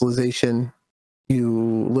of pixelization.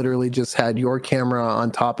 You literally just had your camera on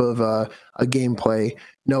top of a gameplay,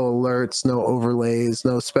 no alerts, no overlays,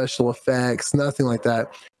 no special effects, nothing like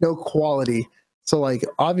that, no quality. So like,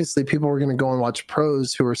 obviously people were going to go and watch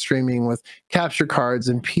pros who were streaming with capture cards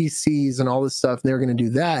and PCs and all this stuff. And they were going to do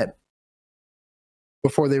that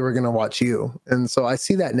before they were going to watch you. And so I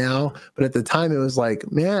see that now, but at the time it was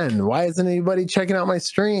like, man, why isn't anybody checking out my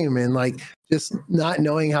stream? And like, just not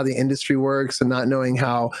knowing how the industry works and not knowing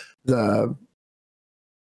how the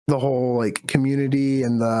whole like community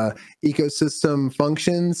and the ecosystem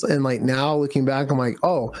functions. And like now looking back, I'm like,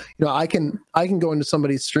 oh, I can go into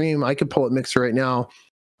somebody's stream. I could pull up Mixer right now,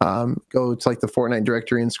 go to like the Fortnite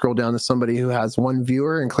directory and scroll down to somebody who has 1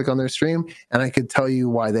 viewer and click on their stream. And I could tell you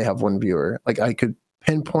why they have 1 viewer. Like I could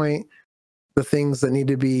pinpoint the things that need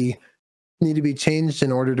to be changed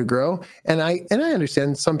in order to grow. And I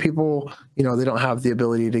understand some people, they don't have the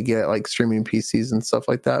ability to get like streaming PCs and stuff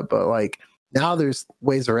like that. But like now there's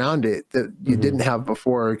ways around it that you didn't have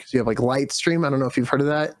before, because you have like Lightstream. I don't know if you've heard of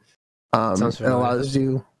that. It allows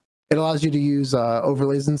you to use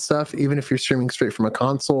overlays and stuff. Even if you're streaming straight from a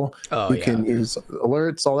console, you can use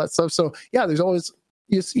alerts, all that stuff. So yeah, there's always,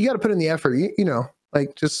 you got to put in the effort,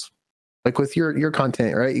 like just like with your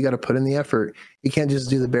content, right? You got to put in the effort. You can't just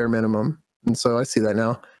do the bare minimum. And so I see that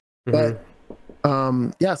now. But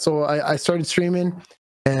so I started streaming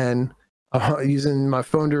and using my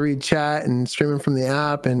phone to read chat and streaming from the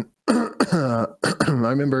app. And I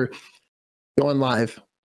remember going live,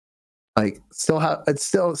 like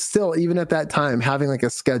still even at that time having like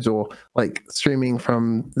a schedule, like streaming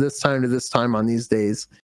from this time to this time on these days,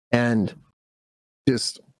 and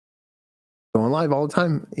just going live all the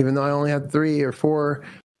time, even though I only had 3 or 4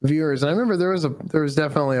 viewers. And I remember there was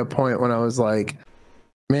definitely a point when I was like,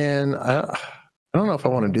 man, I don't know if I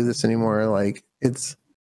want to do this anymore. Like it's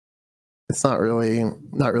not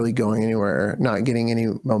really going anywhere, not getting any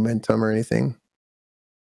momentum or anything.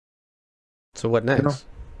 So what next?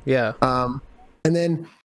 Yeah. And then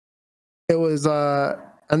it was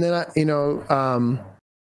and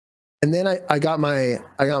then I got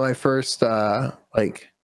my first like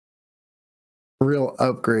real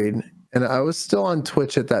upgrade, and I was still on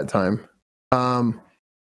Twitch at that time. And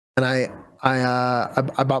I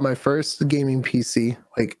bought my first gaming PC,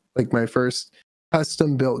 like my first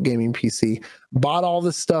custom built gaming PC. Bought all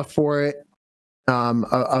the stuff for it.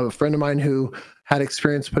 A friend of mine who had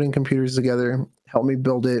experience putting computers together helped me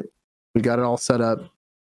build it. We got it all set up,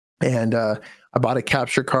 and I bought a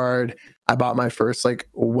capture card. I bought my first like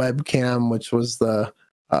webcam, which was the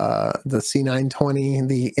C920,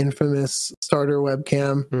 the infamous starter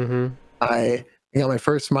webcam. I got my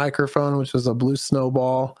first microphone, which was a Blue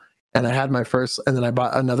Snowball, and I had my first, and then I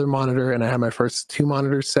bought another monitor, and I had my first 2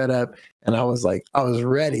 monitors set up, and I was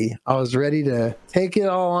ready to take it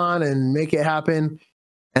all on and make it happen.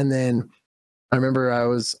 And then I remember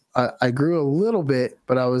I grew a little bit,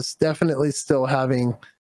 but I was definitely still having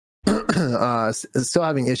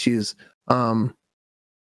issues,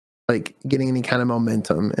 like getting any kind of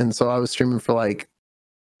momentum. And so I was streaming for like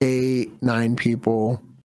 8-9 people,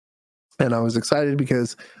 and I was excited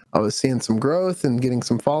because I was seeing some growth and getting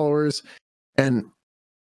some followers. And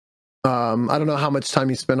I don't know how much time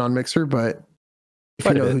you spend on Mixer, but if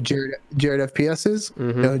you know who Jared FPS is,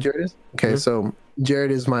 you know who Jared is? Okay, so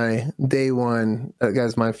Jared is my day one. That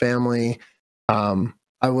guy's my family.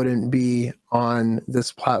 I wouldn't be on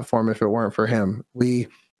this platform if it weren't for him. We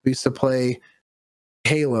used to play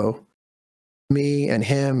Halo, me and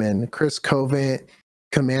him and Chris Covent,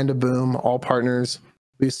 Commanda Boom, all partners.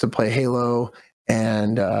 We used to play Halo,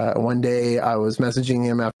 and one day I was messaging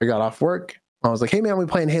him after I got off work. I was like, hey man, we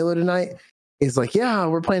playing Halo tonight? He's like, yeah,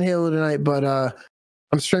 we're playing Halo tonight, but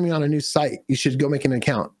I'm streaming on a new site. You should go make an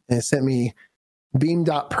account. And it sent me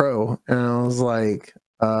Beam.pro, and I was like,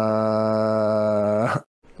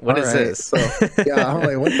 what is right. this? So yeah, I'm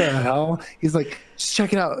like, what the hell? He's like, just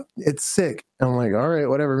check it out. It's sick. And I'm like, all right,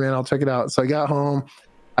 whatever, man. I'll check it out. So I got home,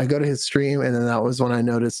 I go to his stream, and then that was when I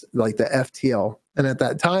noticed like the FTL. And at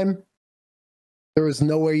that time, there was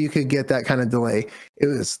nowhere you could get that kind of delay. It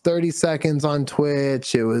was 30 seconds on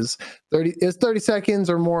Twitch. It was 30 seconds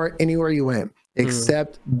or more anywhere you went,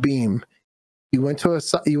 except Beam. You went to a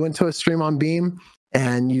stream on Beam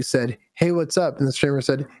and you said, "Hey, what's up?" And the streamer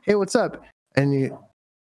said, "Hey, what's up?" And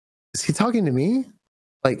is he talking to me?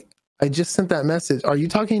 Like, I just sent that message. Are you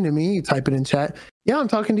talking to me? You type it in chat. Yeah, I'm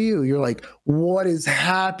talking to you. You're like, what is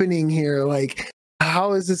happening here? Like,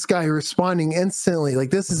 how is this guy responding instantly? Like,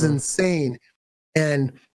 this is insane.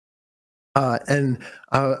 And I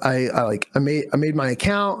made my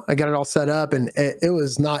account. I got it all set up, and it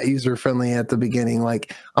was not user friendly at the beginning.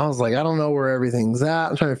 Like, I was like, I don't know where everything's at.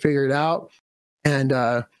 I'm trying to figure it out. And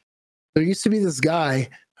there used to be this guy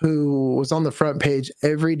who was on the front page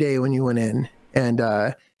every day when you went in,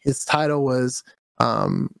 and his title was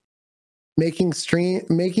making stream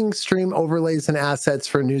overlays and assets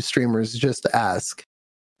for new streamers. Just ask.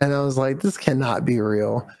 And I was like, this cannot be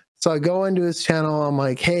real. So I go into his channel. I'm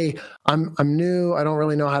like, hey, I'm new. I don't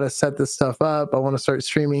really know how to set this stuff up. I want to start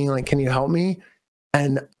streaming. Like, can you help me?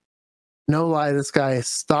 And no lie, this guy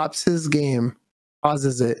stops his game,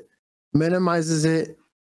 pauses it, minimizes it,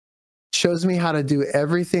 shows me how to do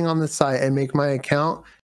everything on the site and make my account,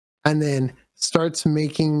 and then starts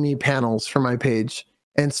making me panels for my page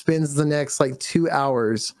and spends the next like 2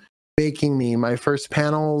 hours making me my first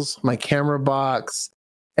panels, my camera box,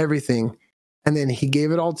 everything. And then he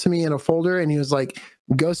gave it all to me in a folder, and he was like,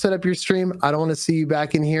 go set up your stream. I don't want to see you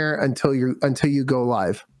back in here until you go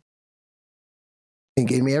live. He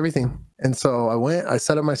gave me everything. And so I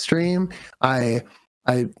set up my stream. I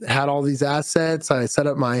had all these assets. I set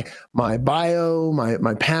up my bio,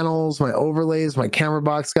 my panels, my overlays, my camera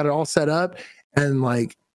box, got it all set up, and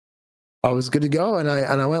like I was good to go. And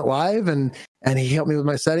I went live, and he helped me with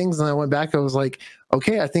my settings, and I went back. I was like,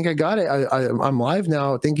 okay, I think I got it. I'm live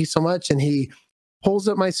now. Thank you so much. And he pulls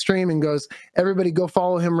up my stream and goes, everybody go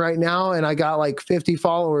follow him right now. And I got like 50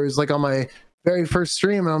 followers like on my very first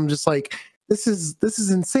stream. And I'm just like, this is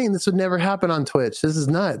insane. This would never happen on Twitch. This is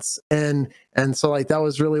nuts. And so like that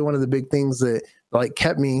was really one of the big things that like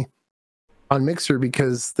kept me on Mixer,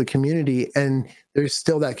 because the community, and there's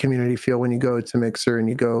still that community feel when you go to Mixer and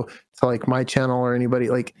you go to like my channel or anybody,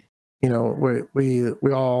 like, you know, we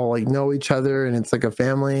all like know each other, and it's like a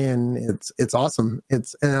family, and it's awesome.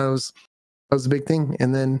 That was a big thing.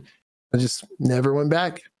 And then I just never went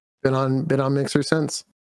back. Been on Mixer since.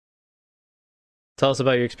 Tell us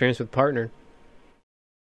about your experience with Partner.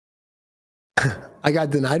 I got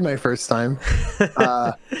denied my first time.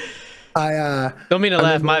 I don't mean to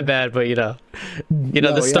laugh, my bad, but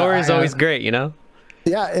the story is always great,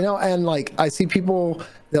 Yeah, and like I see people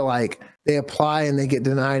that like they apply and they get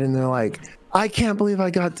denied, and they're like, I can't believe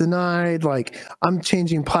I got denied. Like, I'm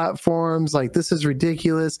changing platforms. Like, this is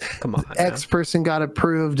ridiculous. Come on, X person got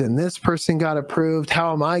approved and this person got approved.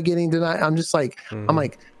 How am I getting denied? I'm just like, I'm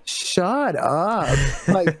like, shut up.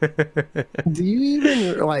 Like, do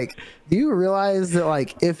you realize that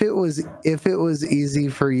like if it was easy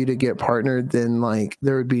for you to get partnered, then like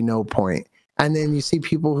there would be no point. And then you see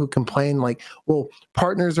people who complain like, well,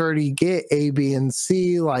 partners already get A, B, and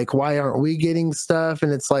C. Like, why aren't we getting stuff?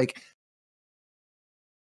 And it's like,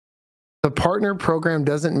 the partner program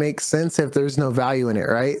doesn't make sense if there's no value in it,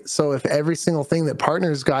 right? So if every single thing that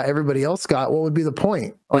partners got, everybody else got, what would be the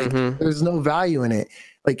point? Like, there's no value in it.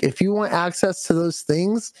 Like, if you want access to those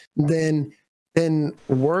things, then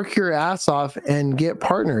work your ass off and get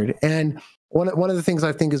partnered. And one of the things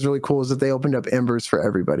I think is really cool is that they opened up Embers for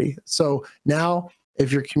everybody. So now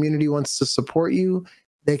if your community wants to support you,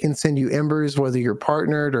 they can send you Embers, whether you're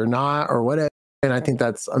partnered or not or whatever. And I think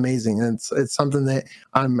that's amazing. It's something that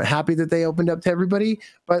I'm happy that they opened up to everybody.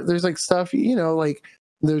 But there's like stuff, like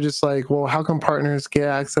they're just like, well, how come partners get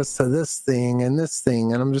access to this thing and this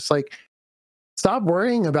thing? And I'm just like, stop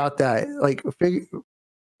worrying about that. Like,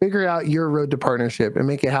 figure out your road to partnership and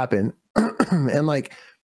make it happen. And like,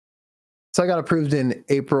 so I got approved in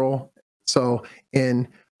April. So in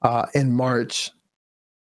March,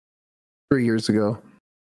 3 years ago,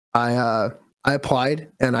 I applied,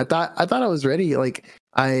 and I thought I was ready. Like,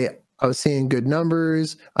 I was seeing good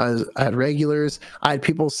numbers. I had regulars. I had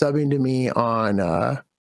people subbing to me on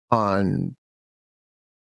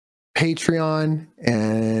Patreon,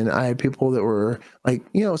 and I had people that were like,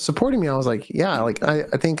 supporting me. I was like, yeah, like I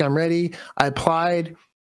think I'm ready. I applied,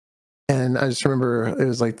 and I just remember it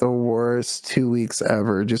was like the worst 2 weeks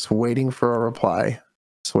ever, just waiting for a reply.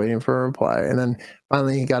 Just waiting for a reply. And then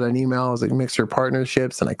finally got an email. It was like Mixer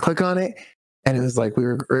Partnerships, and I click on it, and it was like, we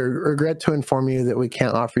regret to inform you that we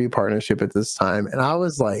can't offer you partnership at this time. And I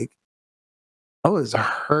was like, I was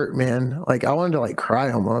hurt, man. Like I wanted to like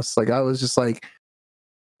cry almost. Like I was just like,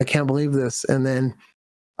 I can't believe this. And then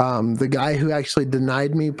the guy who actually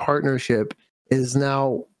denied me partnership is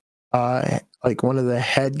now like one of the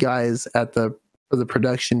head guys for the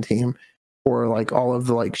production team for like all of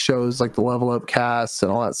the like shows, like the Level Up casts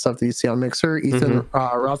and all that stuff that you see on Mixer. Ethan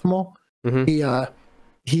Rothmel.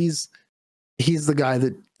 He's the guy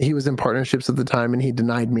that he was in partnerships at the time, and he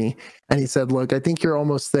denied me. And he said, "Look, I think you're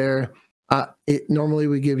almost there. Normally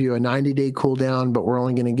we give you a 90-day cooldown, but we're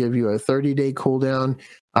only going to give you a 30-day cooldown.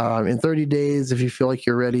 In 30 days, if you feel like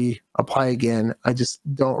you're ready, apply again. I just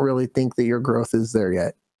don't really think that your growth is there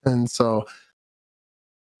yet." And so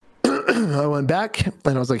I went back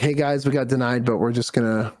and I was like, "Hey guys, we got denied, but we're just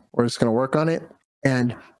gonna work on it."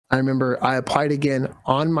 And I remember I applied again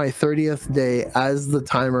on my 30th day as the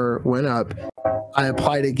timer went up. I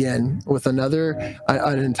applied again with an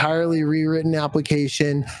entirely rewritten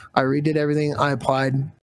application. I redid everything. I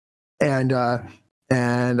applied, and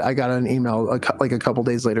I got an email like a couple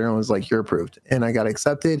days later, and was like, "You're approved," and I got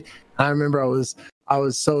accepted. I remember I was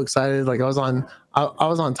so excited. Like I was on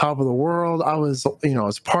top of the world. I was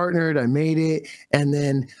partnered. I made it, and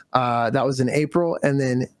then that was in April, and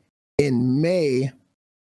then in May,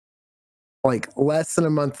 like less than a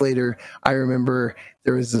month later, I remember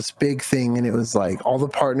there was this big thing, and it was like all the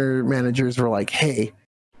partner managers were like, "Hey,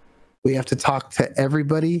 we have to talk to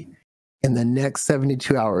everybody in the next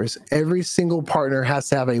 72 hours. Every single partner has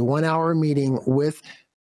to have a 1-hour meeting with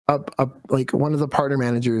like one of the partner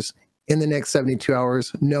managers in the next 72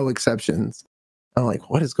 hours, no exceptions." I'm like,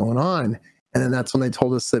 what is going on? And then that's when they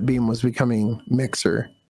told us that Beam was becoming Mixer,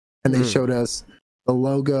 and they showed us the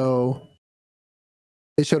logo.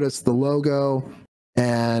 They showed us the logo,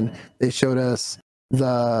 and they showed us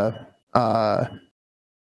the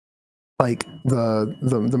like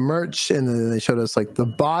the merch, and then they showed us like the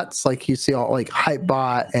bots, like you see all like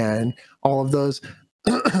Hypebot and all of those.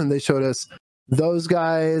 They showed us those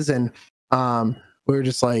guys, and we were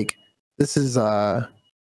just like, this is hold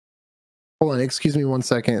on, excuse me one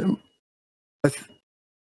second.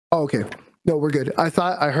 Oh, okay. No, we're good. I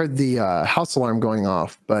thought I heard the house alarm going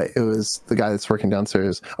off, but it was the guy that's working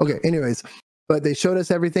downstairs. Okay, anyways, but they showed us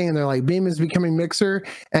everything, and they're like, Beam is becoming Mixer,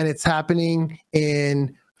 and it's happening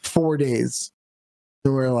in 4 days.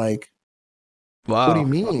 And we're like, wow, what do you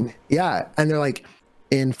mean? Yeah. And they're like,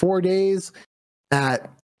 in 4 days at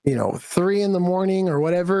 3 in the morning or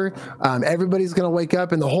whatever, everybody's gonna wake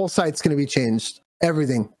up and the whole site's gonna be changed.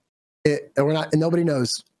 Everything. Nobody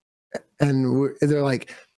knows. And they're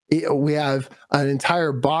like, we have an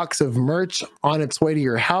entire box of merch on its way to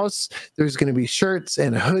your house. There's going to be shirts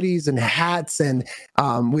and hoodies and hats, and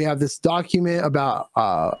we have this document about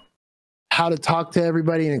how to talk to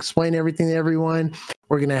everybody and explain everything to everyone.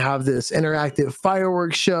 We're going to have this interactive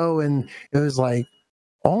fireworks show. And it was like,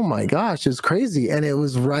 oh my gosh, it's crazy. And it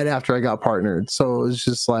was right after I got partnered, so it was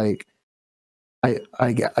just like,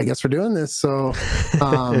 I guess we're doing this. So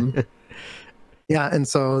yeah, and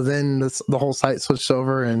so then the whole site switched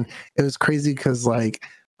over, and it was crazy because like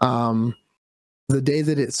the day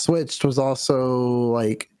that it switched was also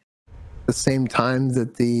like the same time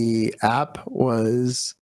that the app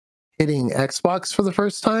was hitting Xbox for the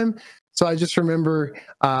first time. So I just remember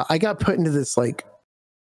I got put into this like,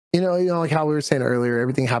 like how we were saying earlier,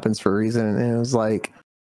 everything happens for a reason, and it was like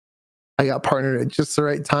I got partnered at just the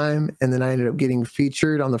right time, and then I ended up getting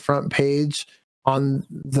featured on the front page on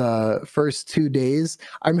the first 2 days.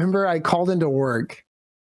 I remember I called into work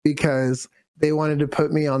because they wanted to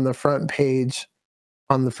put me on the front page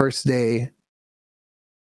on the first day,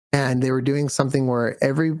 and they were doing something where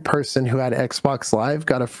every person who had Xbox Live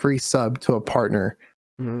got a free sub to a partner.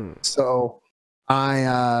 So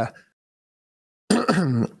I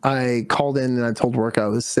I called in and I told work I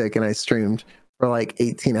was sick, and I streamed for like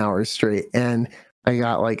 18 hours straight, and I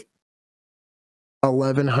got like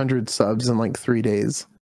 1,100 subs in like 3 days.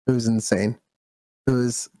 It was insane. It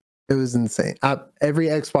was insane. Every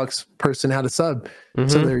Xbox person had a sub,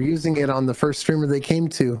 so they're using it on the first streamer they came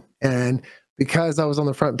to. And because I was on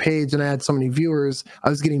the front page and I had so many viewers, I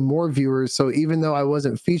was getting more viewers. So even though I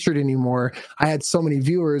wasn't featured anymore, I had so many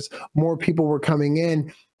viewers, more people were coming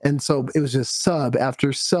in. And so it was just sub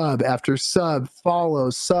after sub after sub, follow,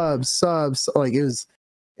 subs. Like it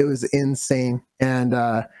was insane. And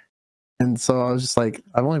And so I was just like,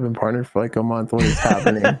 I've only been partnered for like a month. What is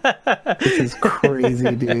happening? This is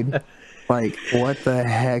crazy, dude. Like, what the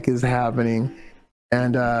heck is happening?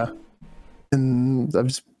 And I've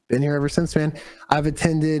just been here ever since, man. I've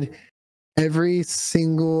attended every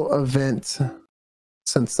single event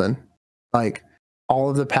since then. Like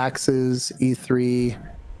all of the PAXs, E3.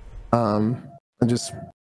 I just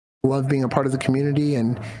love being a part of the community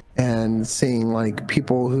and seeing like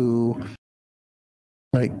people who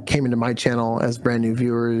like came into my channel as brand new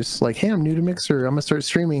viewers, like, hey, I'm new to Mixer, I'm gonna start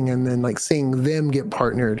streaming, and then like seeing them get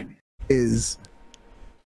partnered is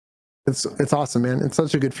it's awesome, man. It's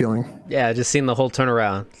such a good feeling. Yeah, just seeing the whole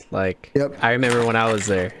turnaround. Like, Yep. I remember when I was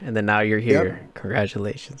there, and then now you're here. Yep.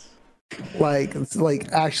 Congratulations. Like, it's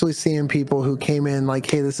like actually seeing people who came in like,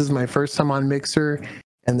 hey, this is my first time on Mixer,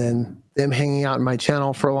 and then them hanging out in my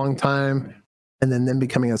channel for a long time, and then them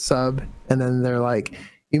becoming a sub, and then they're like,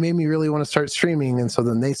 you made me really want to start streaming, and so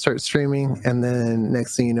then they start streaming, and then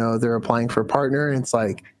next thing you know, they're applying for a partner, and it's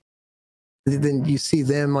like, then you see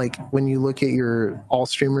them like when you look at your all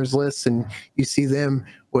streamers list and you see them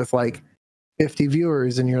with like 50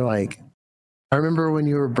 viewers, and you're like, I remember when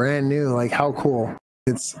you were brand new. Like, how cool.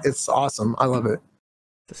 It's awesome. I love it.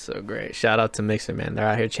 That's so great. Shout out to Mixer, man. They're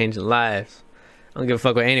out here changing lives. I don't give a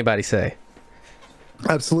fuck what anybody say.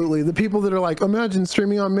 Absolutely. The people that are like, imagine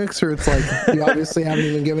streaming on Mixer, it's like, you obviously haven't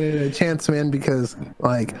even given it a chance, man, because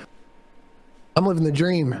like, I'm living the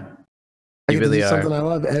dream. I You get to really do are. something I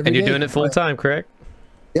love every And you're day. doing it full time, correct?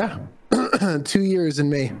 Yeah. 2 years in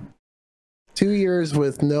May. 2 years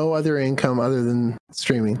with no other income other than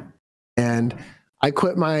streaming. And I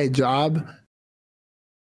quit my job.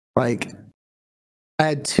 Like, I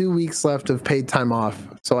had 2 weeks left of paid time off.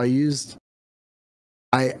 So I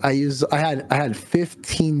had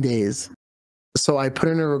 15 days. So I put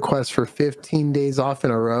in a request for 15 days off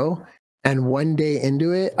in a row. And one day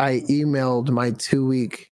into it, I emailed my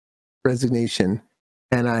 2-week resignation.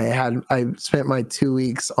 And I spent my 2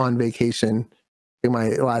 weeks on vacation, my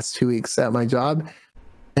last 2 weeks at my job.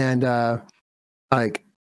 And like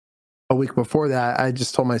a week before that, I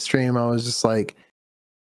just told my stream, I was just like,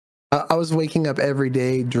 I was waking up every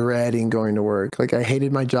day dreading going to work. Like, I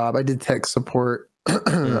hated my job. I did tech support.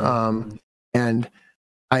 And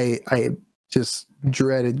I just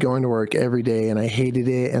dreaded going to work every day, and I hated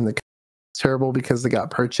it. And the terrible because they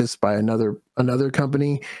got purchased by another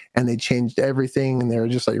company, and they changed everything, and they were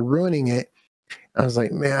just like ruining it. I was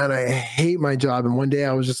like, man, I hate my job. And one day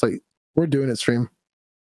I was just like, we're doing it, stream.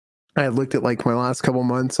 I had looked at like my last couple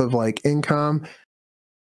months of like income.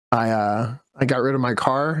 I got rid of my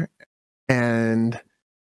car, and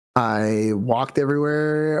I walked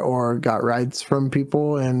everywhere or got rides from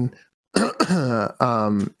people, and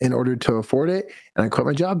in order to afford it, and I quit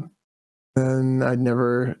my job. And I'd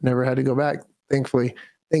never had to go back, thankfully,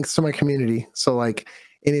 thanks to my community. So like,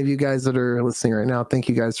 any of you guys that are listening right now, thank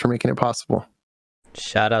you guys for making it possible.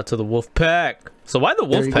 Shout out to the Wolf Pack. So why the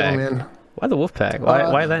Wolf Pack? Man. Why the Wolf Pack?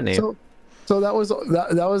 Why that name? So that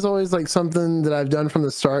was always like something that I've done from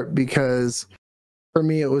the start, because for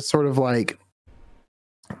me it was sort of like,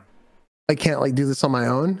 I can't like do this on my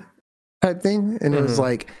own type thing. And it was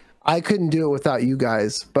like, I couldn't do it without you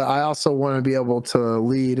guys, but I also want to be able to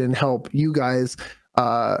lead and help you guys,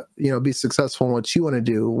 be successful in what you want to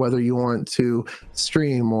do, whether you want to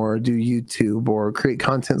stream or do YouTube or create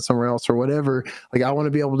content somewhere else or whatever. Like, I want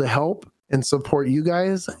to be able to help and support you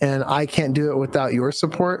guys, and I can't do it without your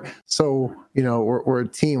support. So, we're a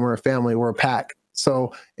team, we're a family, we're a pack.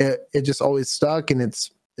 So it just always stuck, and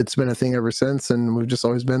it's been a thing ever since, and we've just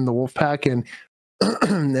always been the Wolf Pack. And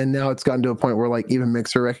and now it's gotten to a point where like even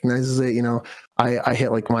Mixer recognizes it. I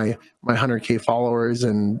hit like my 100K followers,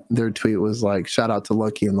 and their tweet was like, shout out to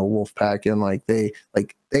Lucky and the Wolf Pack, and like they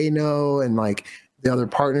know, and like the other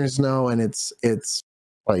partners know, and it's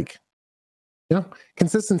like,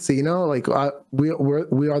 consistency, like we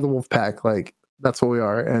are the Wolf Pack. Like, that's what we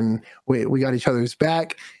are, and we got each other's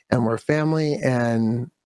back, and we're family,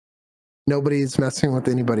 and nobody's messing with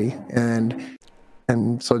anybody, and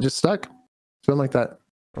so just stuck. It's been like that.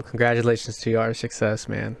 Well, congratulations to your success,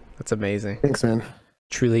 man. That's amazing. Thanks, man.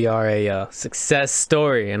 Truly are a success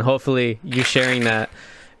story, and hopefully you sharing that,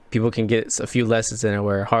 people can get a few lessons in it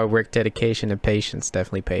where hard work, dedication, and patience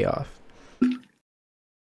definitely pay off.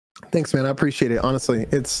 Thanks, man. I appreciate it. Honestly,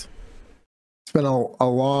 it's been a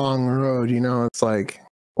long road. It's like,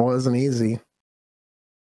 it wasn't easy.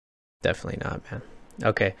 Definitely not, man.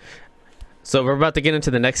 Okay, so we're about to get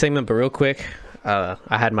into the next segment, but real quick,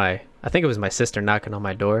 I think it was my sister knocking on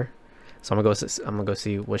my door, so I'm gonna go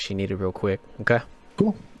see what she needed real quick. Okay.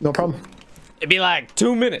 Cool. No problem. It'd be like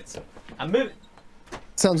 2 minutes. A minute.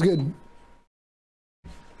 Sounds good.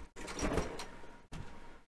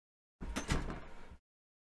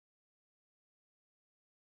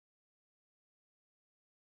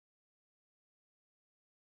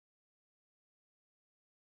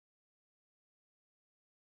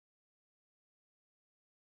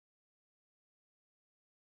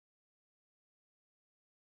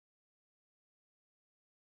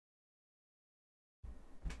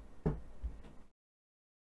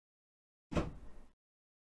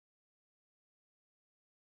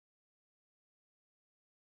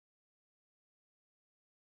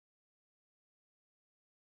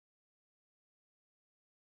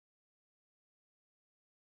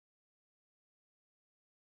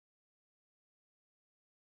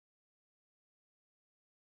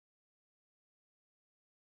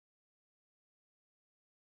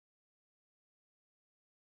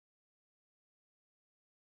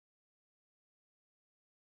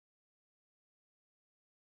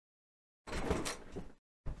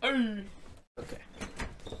 Okay.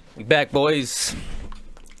 We back, boys.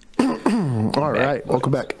 All right,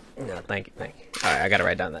 welcome back. No, thank you. All right, I gotta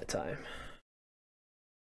write down that time.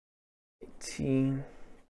 18.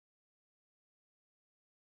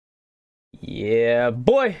 Yeah,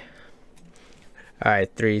 boy. All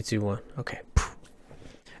right, 3, 2, 1. Okay. All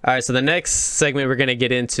right, so the next segment we're gonna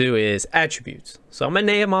get into is attributes. So I'm gonna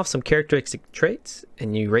name off some characteristic traits,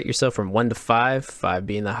 and you rate yourself from 1 to 5, 5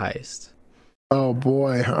 being the highest. Oh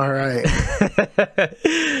boy! All right.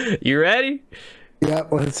 You ready?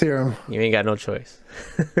 Yep. Let's hear them. You ain't got no choice.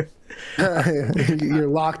 You're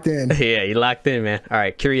locked in. Yeah, you locked in, man. All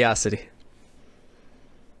right, curiosity.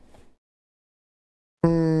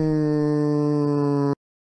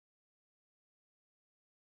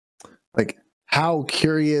 Like how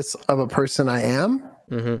curious of a person I am,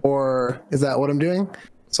 or is that what I'm doing?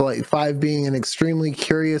 So like 5 being an extremely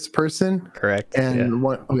curious person. Correct. And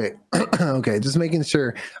what? Okay, okay. Just making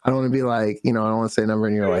sure. I don't want to be like, I don't want to say a number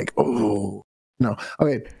and you're like, oh no.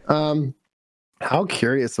 Okay. How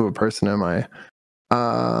curious of a person am I?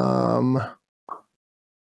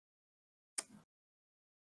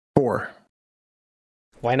 4.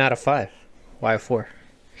 Why not a 5? Why a 4?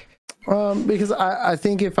 Because I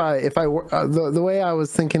think if I were the way I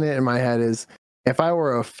was thinking it in my head is if I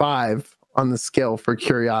were a 5 on the scale for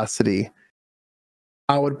curiosity,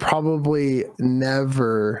 I would probably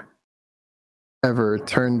never ever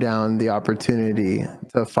turn down the opportunity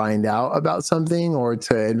to find out about something or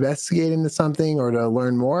to investigate into something or to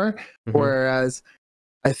learn more. Whereas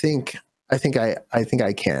I think I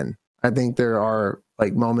can. I think there are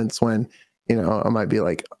like moments when, I might be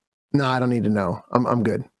like, no, I don't need to know. I'm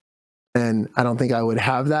good. And I don't think I would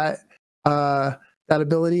have that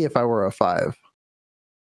ability if I were a 5.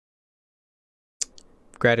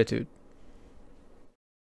 Gratitude.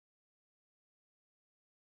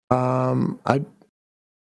 I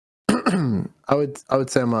I would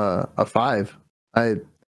say I'm a 5. I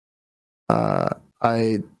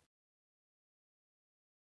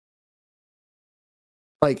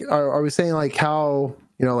like are we saying like how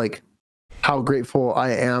like how grateful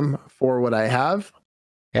I am for what I have?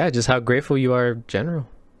 Yeah, just how grateful you are in general.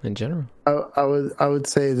 I would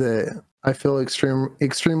say that I feel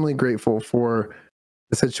extremely grateful for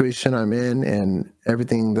the situation I'm in and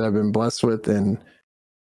everything that I've been blessed with. And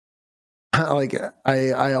like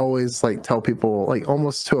I always like tell people like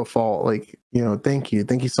almost to a fault, like, thank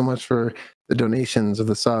you so much for the donations or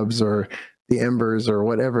the subs or the embers or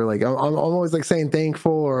whatever. Like I'm always like saying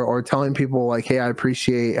thankful or telling people like, hey, I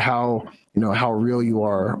appreciate how how real you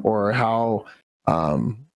are or how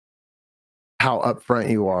upfront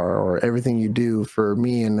you are or everything you do for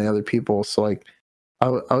me and the other people. So like I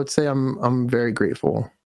would say I'm very grateful.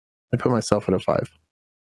 I put myself at a 5.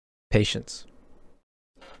 Patience.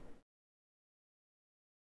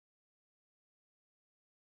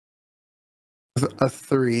 A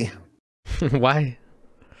 3. Why?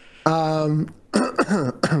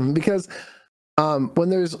 Because when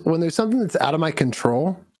there's something that's out of my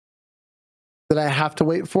control that I have to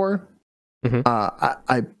wait for,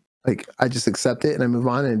 I just accept it and I move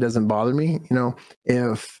on and it doesn't bother me.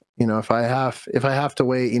 If I have to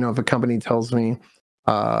wait, if a company tells me,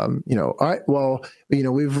 all right, well,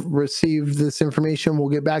 we've received this information, we'll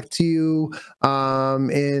get back to you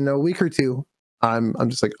in a week or 2. I'm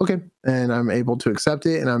just like, okay, and I'm able to accept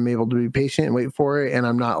it and I'm able to be patient and wait for it, and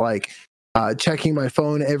I'm not like checking my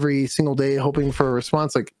phone every single day hoping for a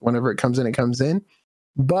response. Like whenever it comes in, it comes in.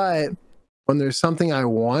 But when there's something I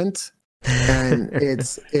want and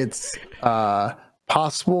it's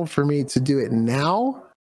possible for me to do it now,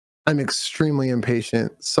 I'm extremely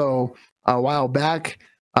impatient. So a while back,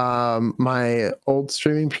 my old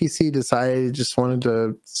streaming PC decided it just wanted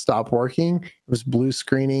to stop working. It was blue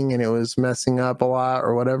screening and it was messing up a lot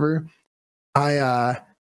or whatever. I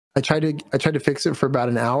tried to fix it for about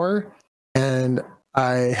an hour, and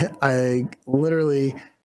I literally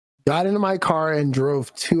got into my car and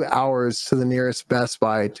drove 2 hours to the nearest Best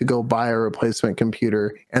Buy to go buy a replacement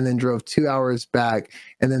computer, and then drove 2 hours back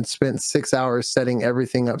and then spent 6 hours setting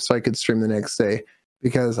everything up so I could stream the next day,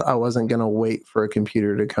 because I wasn't going to wait for a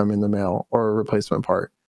computer to come in the mail or a replacement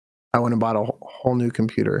part. I went and bought a whole new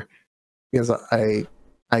computer because I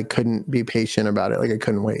couldn't be patient about it. Like I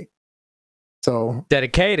couldn't wait. So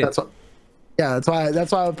dedicated. That's why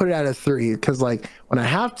I would put it at a 3, because like when I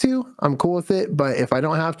have to, I'm cool with it. But if I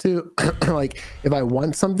don't have to, like if I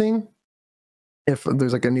want something, if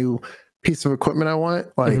there's like a new piece of equipment I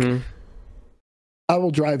want, like I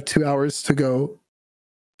will drive 2 hours to go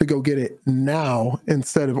get it now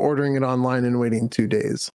instead of ordering it online and waiting 2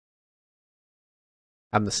 days.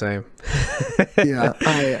 I'm the same. Yeah,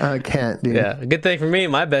 I can't, dude. Yeah, good thing for me,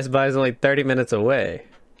 my Best Buy is only 30 minutes away.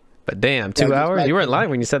 But damn, 2 hours? You weren't lying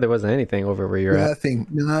when you said there wasn't anything over where you're at.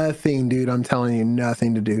 Nothing, dude. I'm telling you,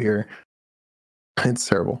 nothing to do here. It's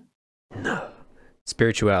terrible. No.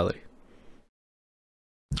 Spirituality.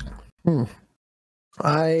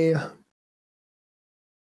 I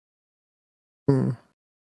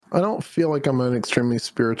don't feel like I'm an extremely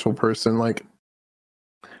spiritual person. Like,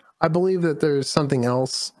 I believe that there's something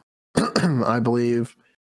else. I believe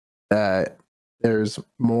that there's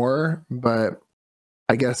more, but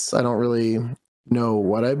I guess I don't really know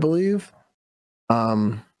what I believe.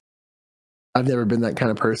 I've never been that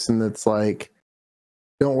kind of person that's like,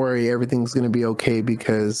 don't worry, everything's going to be okay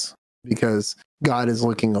because God is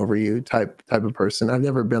looking over you type of person. I've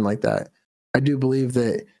never been like that. I do believe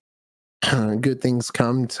that good things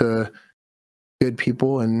come to good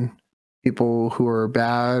people, and people who are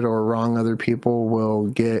bad or wrong other people will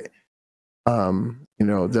get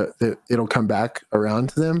it'll come back around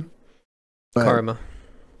to them. But, karma.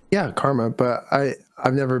 Yeah, karma. But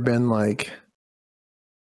I've never been like,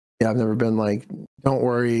 don't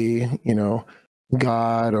worry,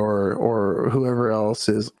 God or whoever else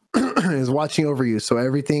is is watching over you, so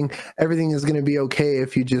everything is going to be okay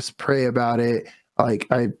if you just pray about it. Like,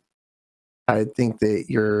 I think that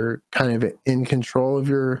you're kind of in control of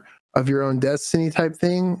your own destiny type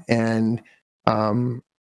thing, and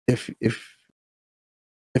if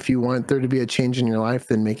you want there to be a change in your life,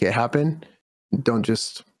 then make it happen. Don't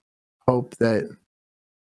just hope that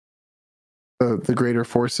the greater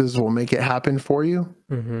forces will make it happen for you.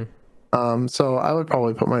 So I would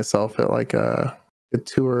probably put myself at like a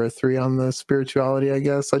 2 or a 3 on the spirituality, I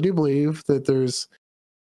guess. I do believe that there's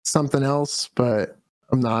something else, but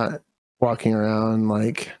I'm not walking around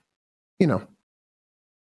like, I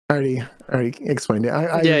already explained it.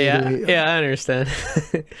 I understand.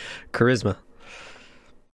 Charisma.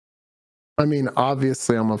 I mean,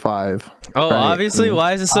 obviously I'm a 5. Oh, right? Obviously?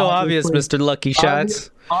 Why is it so obvious, Mr. Lucky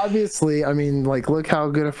Shots? Obviously, I mean, like, look how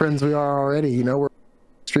good of friends we are already. We're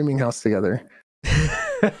streaming house together.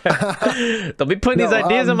 Don't be putting these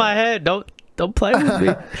ideas in my head. Don't play with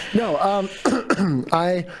me. No,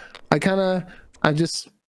 I just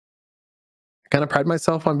kind of pride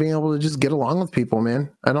myself on being able to just get along with people, man.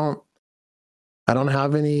 I don't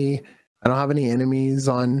have any enemies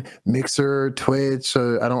on Mixer, Twitch.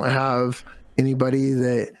 I don't have anybody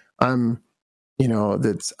that I'm,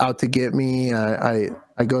 that's out to get me. I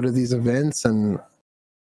go to these events and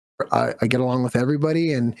I get along with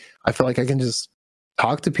everybody, and I feel like I can just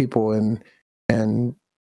talk to people and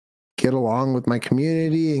get along with my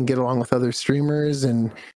community and get along with other streamers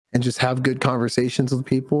and just have good conversations with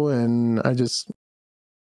people. And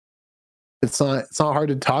it's not hard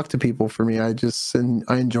to talk to people for me. I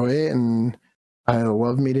enjoy it, and I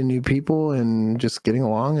love meeting new people and just getting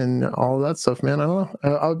along and all of that stuff, man. I don't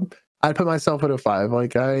know. I'd put myself at a 5.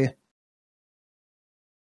 Like, I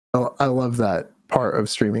love that part of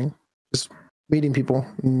streaming, just meeting people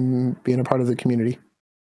and being a part of the community.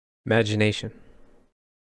 Imagination.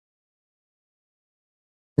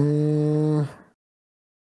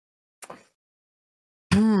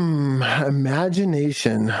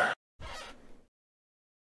 Imagination.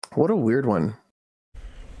 What a weird one.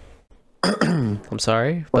 I'm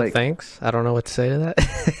sorry, but thanks. I don't know what to say to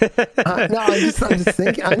that. No, I'm just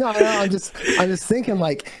thinking. I'm just thinking,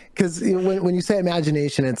 like, because when you say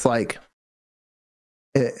imagination, it's like,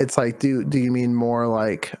 do you mean more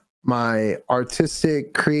like my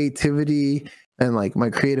artistic creativity and like my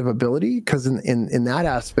creative ability? Because in that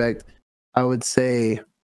aspect, I would say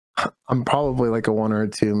I'm probably like a 1 or a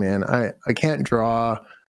 2, man. I can't draw.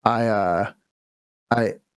 I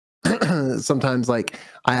sometimes, like,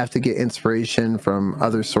 I have to get inspiration from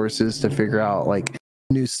other sources to figure out like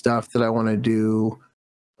new stuff that I want to do,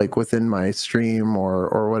 like within my stream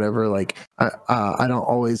or whatever. Like, I don't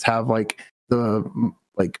always have like the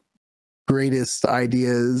greatest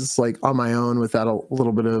ideas like on my own without a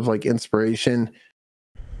little bit of like inspiration.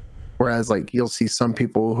 Whereas like you'll see some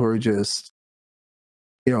people who are just,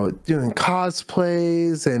 doing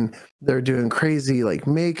cosplays and they're doing crazy like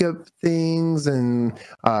makeup things and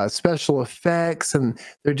special effects, and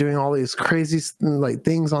they're doing all these crazy like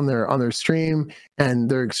things on their stream, and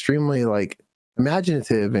they're extremely like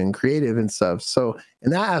imaginative and creative and stuff. So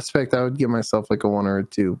in that aspect, I would give myself like a 1 or a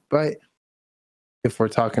 2. But if we're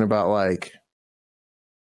talking about like,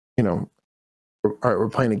 all right, we're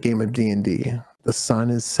playing a game of D&D. The sun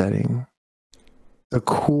is setting. The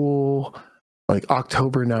cool like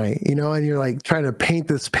October night, and you're like trying to paint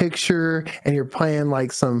this picture, and you're playing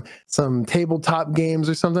like some tabletop games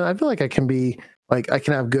or something. I feel like I can be like I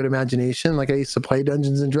can have good imagination. Like I used to play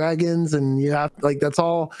Dungeons and Dragons, and you have like that's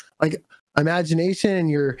all like imagination, and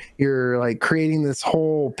you're like creating this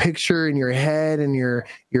whole picture in your head, and you're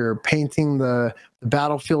painting the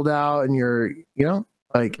battlefield out, and you're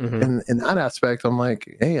like in that aspect, I'm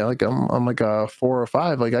like, hey, like I'm like a 4 or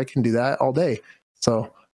 5, like I can do that all day.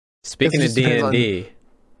 So speaking of D&D,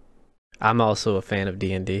 I'm also a fan of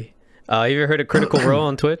D&D. You ever heard of Critical Role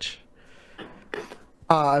on Twitch?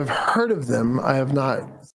 I've heard of them. I have not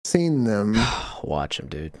seen them. Watch them,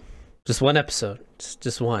 dude. Just one episode.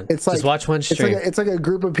 Just one. It's like, just watch one stream. It's like a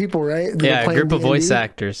group of people, right? Yeah, a group of voice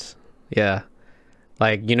actors. Yeah.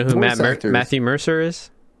 Like, you know who Matthew Mercer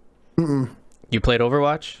is? You played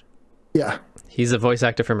Overwatch? Yeah. He's a voice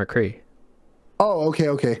actor for McCree. Oh,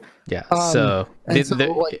 okay. Yeah. So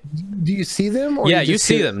like, do you see them? Or yeah, you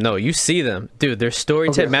see them. No, you see them, dude. They're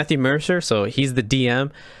storyteller. Okay. Matthew Mercer. So he's the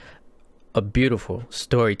DM. A beautiful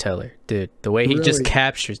storyteller, dude. The way he just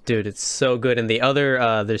captures, dude, it's so good. And the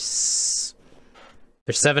other, there's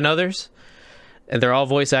 7 others, and they're all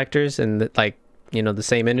voice actors, and like, you know, the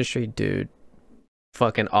same industry, dude.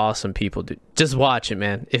 Fucking awesome people, dude. Just watch it,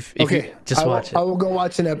 man. If you just watch it. I will go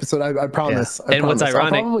watch an episode. I promise. Yeah. And what's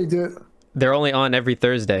ironic, I'll probably do it. They're only on every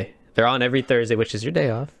Thursday. They're on every Thursday, which is your day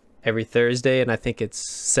off. Every Thursday, and I think it's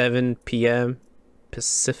 7 p.m.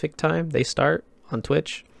 Pacific time. They start on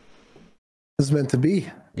Twitch. It's meant to be.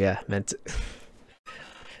 Yeah, meant to.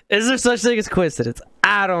 Is there such thing as coincidence?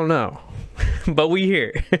 I don't know, but we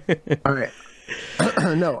here. All right.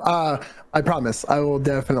 No, I promise. I will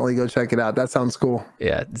definitely go check it out. That sounds cool.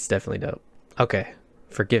 Yeah, it's definitely dope. Okay,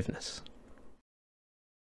 forgiveness.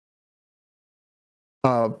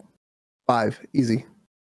 5, easy.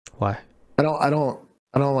 Why? I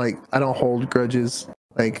don't hold grudges.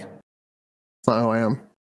 Like, it's not who I am.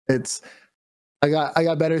 It's I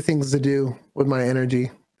got better things to do with my energy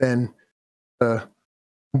than to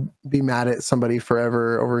be mad at somebody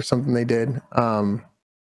forever over something they did.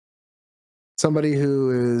 Somebody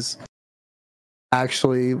who is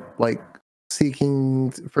actually like seeking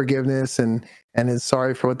forgiveness and is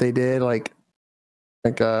sorry for what they did, like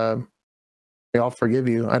I'll forgive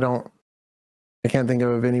you. I can't think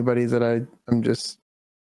of anybody that I'm just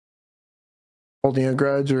holding a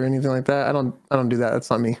grudge or anything like that. I don't do that. That's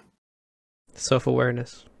not me.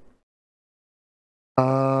 Self-awareness.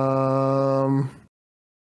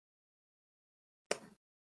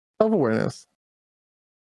 Self-awareness.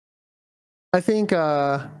 I think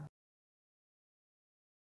I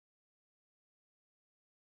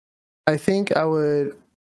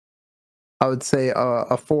would say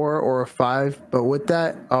a 4 or a 5, but with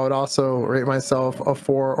that, I would also rate myself a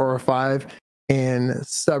 4 or a 5 in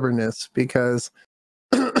stubbornness, because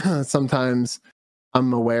sometimes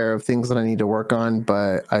I'm aware of things that I need to work on,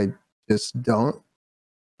 but I just don't.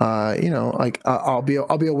 Like I'll be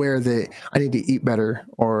aware that I need to eat better,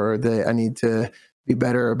 or that I need to be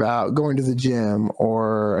better about going to the gym,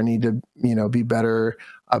 or I need to, be better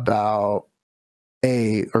about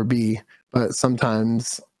A or B. But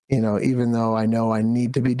sometimes, even though I know I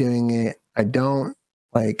need to be doing it, I don't.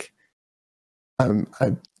 Like,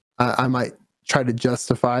 I might try to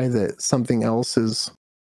justify that something else is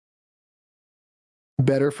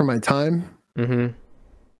better for my time.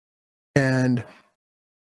 And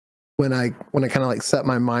when I kind of like set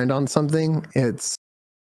my mind on something, it's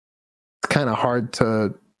kind of hard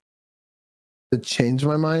to change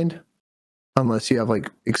my mind unless you have like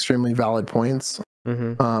extremely valid points.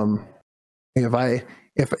 If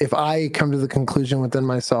I come to the conclusion within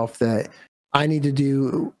myself that I need to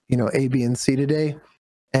do, A, B, and C today,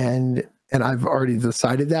 and I've already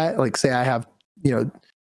decided that, like, say I have,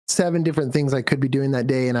 7 different things I could be doing that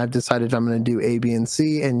day, and I've decided I'm going to do A, B, and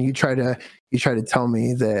C, and you try to tell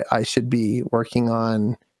me that I should be working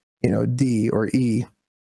on, D or E.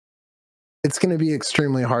 It's going to be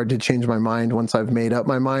extremely hard to change my mind once I've made up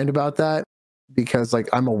my mind about that, because like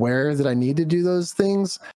I'm aware that I need to do those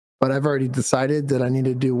things, but I've already decided that I need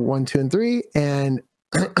to do 1, 2, and 3. And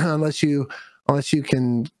unless you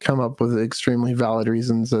can come up with extremely valid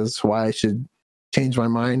reasons as to why I should change my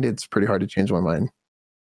mind, it's pretty hard to change my mind.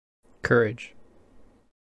 Courage.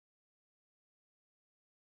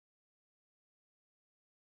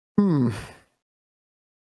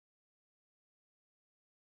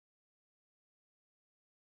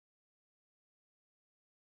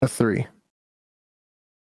 A 3.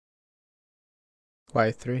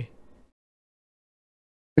 Why 3?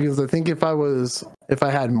 Because I think if I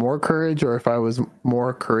had more courage, or if I was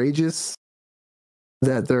more courageous,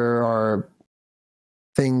 that there are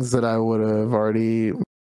things that I would have already,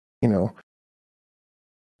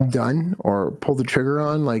 done or pulled the trigger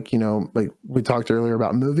on. Like, like we talked earlier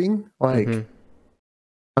about moving. Like,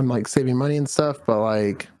 I'm like saving money and stuff, but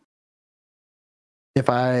like if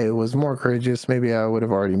I was more courageous, maybe I would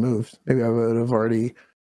have already moved. Maybe I would have already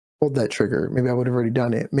pulled that trigger. Maybe I would have already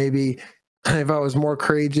done it. Maybe if I was more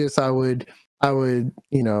courageous, I would,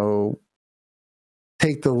 you know,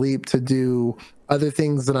 take the leap to do other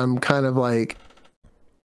things that I'm kind of like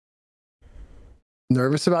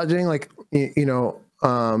nervous about doing. Like, you know,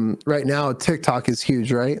 right now TikTok is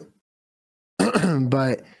huge, right?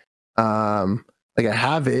 But like I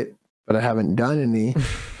have it, but I haven't done any.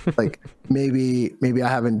 Like maybe I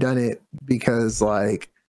haven't done it because like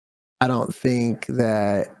I don't think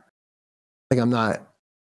that like I'm not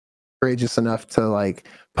courageous enough to like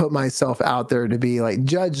put myself out there to be like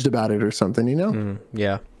judged about it or something, you know?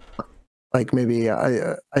 Yeah. Like maybe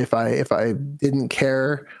if I didn't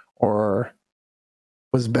care or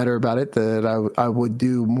was better about it, that I would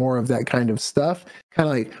do more of that kind of stuff, kind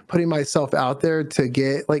of like putting myself out there to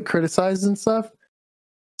get like criticized and stuff.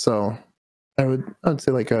 So I'd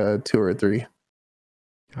say like a 2 or a 3.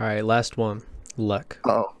 All right, last one. Luck.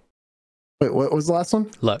 Oh, wait, what was the last one?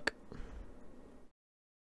 Luck.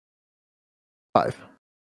 5.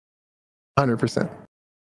 100%.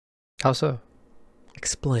 How so?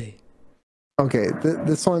 Explain. Okay,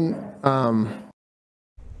 this one,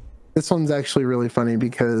 this one's actually really funny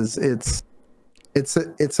because it's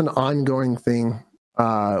an ongoing thing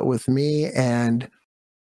with me and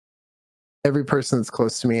every person that's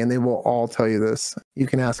close to me, and they will all tell you this. You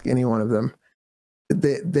can ask any one of them.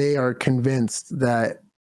 They are convinced that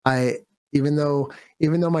even though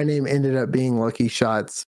my name ended up being Lucky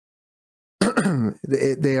Shots,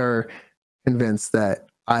 they are convinced that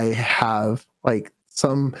I have like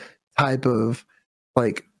some type of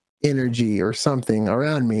like energy or something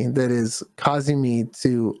around me that is causing me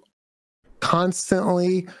to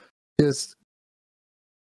constantly just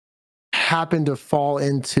happen to fall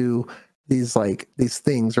into these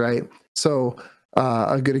things, right? So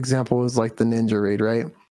a good example was like the ninja raid, right?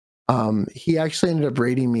 He actually ended up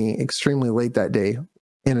raiding me extremely late that day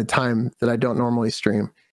in a time that I don't normally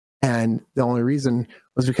stream. And the only reason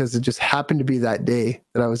was because it just happened to be that day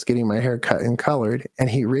that I was getting my hair cut and colored, and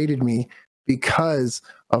he raided me because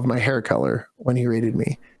of my hair color when he raided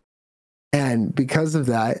me. And because of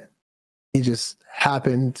that, he just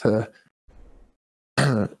happened to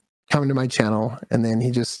come to my channel, and then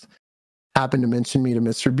he just happened to mention me to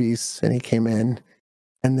Mr. Beast, and he came in.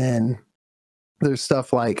 And then there's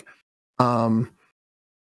stuff like a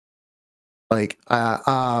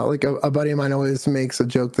buddy of mine always makes a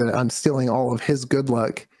joke that I'm stealing all of his good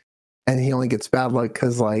luck, and he only gets bad luck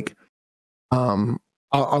because like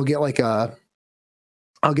I'll get like a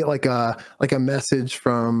message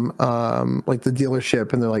from like the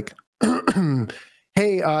dealership, and they're like,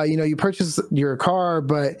 hey, you know, you purchased your car,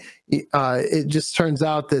 but it just turns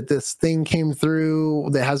out that this thing came through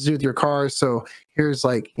that has to do with your car. So here's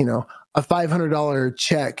like, you know, a $500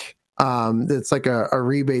 check that's like a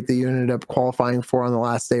rebate that you ended up qualifying for on the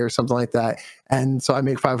last day or something like that. And so I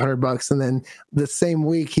make $500. And then the same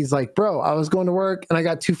week he's like, bro, I was going to work and I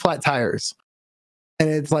got 2 flat tires. And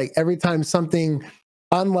it's like every time something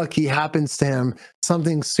unlucky happens to him,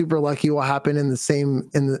 something super lucky will happen in the same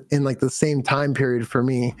like the same time period for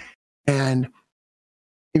me. And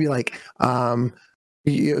maybe like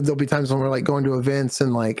there'll be times when we're like going to events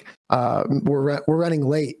and like we're running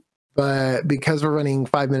late, but because we're running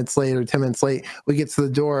 5 minutes late or 10 minutes late, we get to the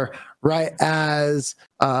door right as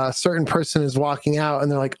a certain person is walking out,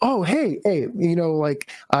 and they're like, oh hey, you know, like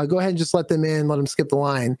go ahead and just let them in, let them skip the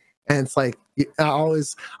line. And it's like I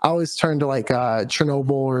always turn to like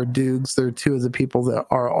Chernobyl or Dukes. They're 2 of the people that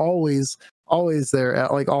are always there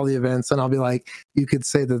at like all the events, and I'll be like, you could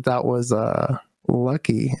say that was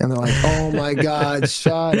lucky, and they're like, oh my god,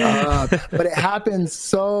 shut up. But it happens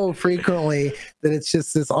so frequently that it's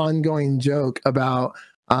just this ongoing joke about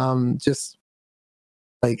just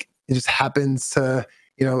like it just happens to,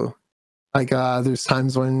 you know, like there's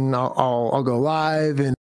times when I'll go live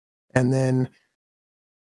and then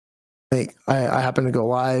like I happen to go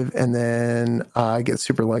live, and then I get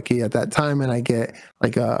super lucky at that time, and I get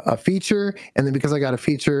like a feature, and then because I got a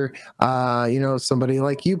feature, you know, somebody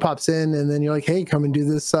like you pops in, and then you're like, hey, come and do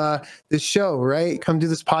this this show, right? Come do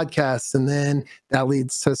this podcast, and then that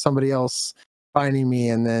leads to somebody else finding me,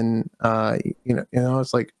 and then you know,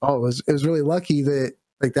 it's like, oh, it was really lucky that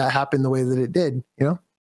like that happened the way that it did, you know.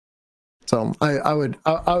 So I would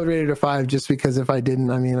rate it a 5 just because if I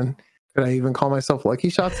didn't, I mean, could I even call myself Lucky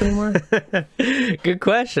Shots anymore? Good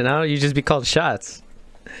question. How don't you just be called Shots?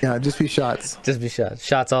 Yeah, just be Shots. Just be Shots.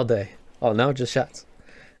 Shots all day. Oh no, just Shots.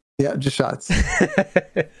 Yeah, just Shots.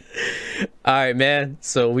 All right, man.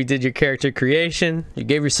 So we did your character creation. You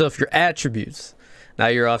gave yourself your attributes. Now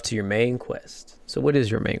you're off to your main quest. So what is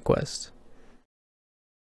your main quest?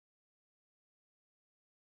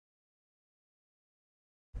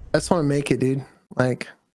 I just want to make it, dude. Like,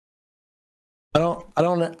 I don't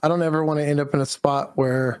ever want to end up in a spot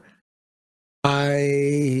where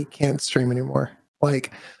I can't stream anymore.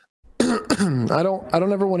 Like, I don't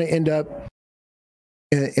ever want to end up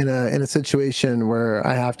in a situation where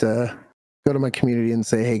I have to go to my community and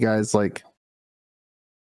say, hey guys, like,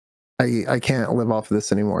 I can't live off of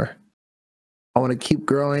this anymore. I want to keep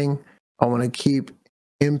growing. I want to keep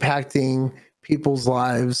impacting people's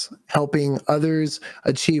lives, helping others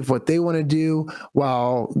achieve what they want to do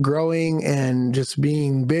while growing and just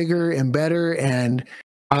being bigger and better. And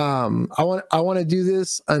I want to do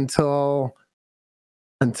this until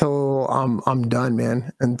I'm done,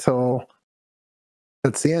 man. Until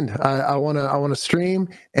that's the end. I want to stream,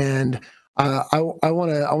 and I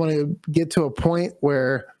want to get to a point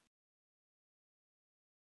where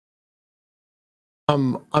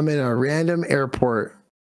I'm in a random airport.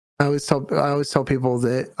 I always tell people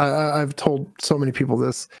that I've told so many people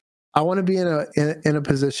this. I want to be in a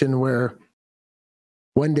position where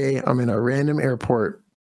one day I'm in a random airport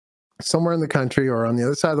somewhere in the country or on the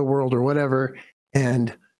other side of the world or whatever,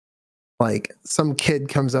 and like some kid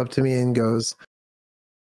comes up to me and goes,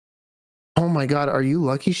 "Oh my God, are you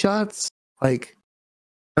Lucky Shots? Like,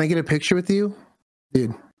 can I get a picture with you?"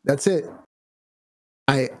 Dude, that's it.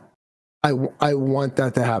 I want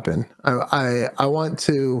that to happen. I want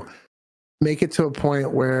to make it to a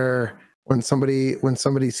point where when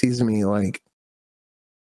somebody sees me, like,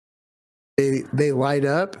 they light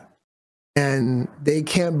up and they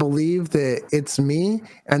can't believe that it's me,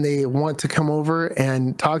 and they want to come over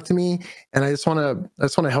and talk to me. And I just want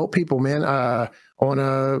to help people, man. I want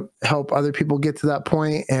to help other people get to that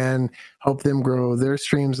point and help them grow their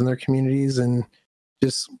streams and their communities, and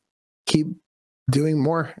just keep doing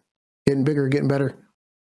more, getting bigger, getting better.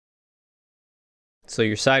 So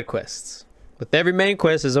your side quests. With every main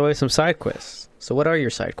quest, there's always some side quests. So what are your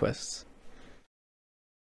side quests?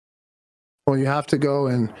 Well, you have to go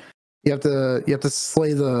and you have to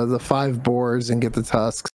slay the 5 boars and get the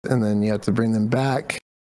tusks, and then you have to bring them back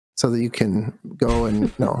so that you can go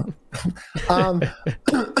and no.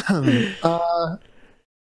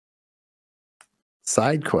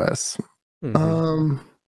 Side quests. Mm-hmm.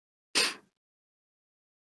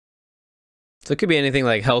 So it could be anything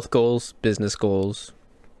like health goals, business goals,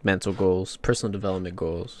 mental goals, personal development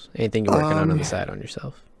goals, anything you're working on the side on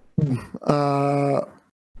yourself.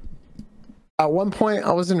 At one point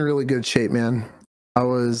I was in really good shape, man. I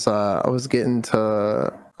was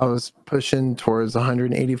pushing towards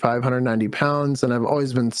 185, 190 pounds, and I've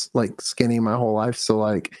always been like skinny my whole life. So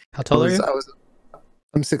like, how tall are you?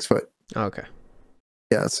 I'm 6 foot. Oh, okay.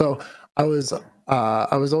 Yeah. So I was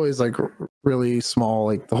always like really small,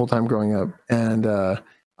 like the whole time growing up. And I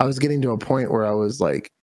was getting to a point where I was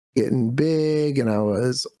like getting big and I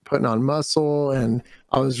was putting on muscle, and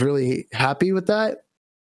I was really happy with that.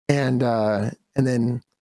 And then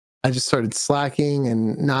I just started slacking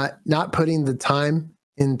and not putting the time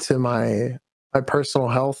into my personal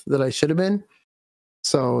health that I should have been.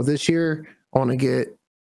 So this year I want to get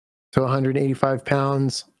to 185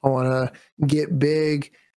 pounds. I want to get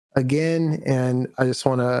big again, and I just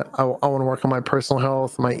want to work on my personal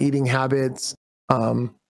health, my eating habits. I've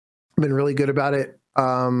been really good about it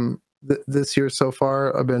this year so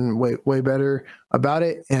far. I've been way better about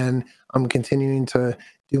it, and I'm continuing to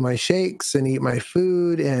do my shakes and eat my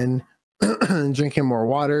food and drinking more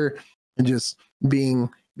water and just being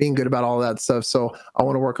good about all that stuff. So I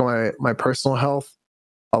want to work on my personal health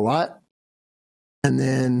a lot. And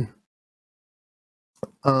then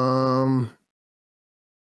I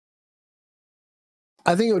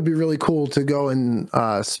think it would be really cool to go and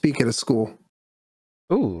speak at a school.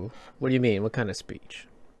 Ooh, what do you mean? What kind of speech?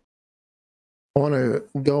 I want to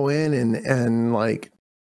go in and like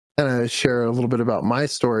kind of share a little bit about my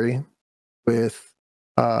story with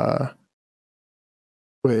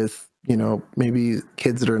you know, maybe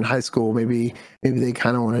kids that are in high school. Maybe they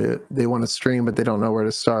kind of want to stream, but they don't know where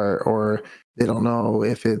to start, or they don't know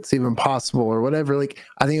if it's even possible or whatever. Like,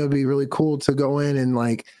 I think it would be really cool to go in and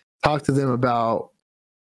like talk to them about,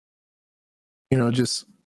 you know, just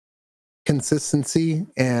consistency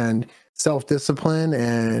and self-discipline,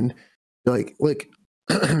 and like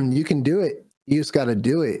you can do it. You just got to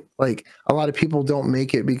do it. Like, a lot of people don't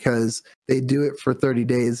make it because they do it for 30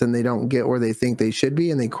 days and they don't get where they think they should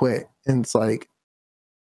be, and they quit. And it's like,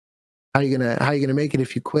 how you gonna make it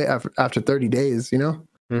if you quit after 30 days, you know?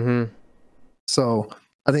 Mm-hmm. So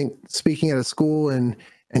I think speaking at a school and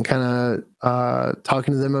kind of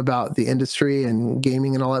talking to them about the industry and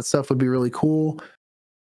gaming and all that stuff would be really cool.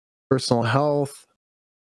 personal health,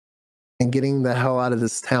 and getting the hell out of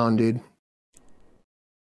this town, dude.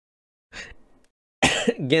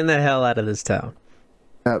 Getting the hell out of this town.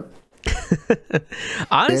 Yep.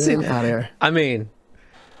 Honestly, out of here. I mean,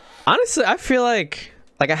 honestly, I feel like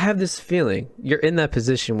I have this feeling you're in that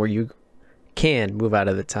position where you can move out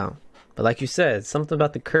of the town. But like you said, something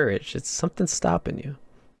about the courage. It's something stopping you.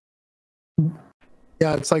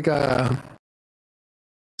 Yeah, it's like just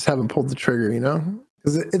haven't pulled the trigger, you know?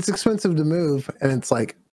 Because it's expensive to move, and it's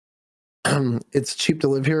like it's cheap to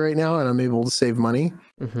live here right now, and I'm able to save money.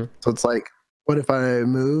 Mm-hmm. So it's like, what if I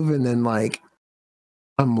move and then like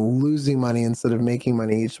I'm losing money instead of making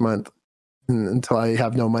money each month until I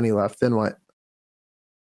have no money left? Then what?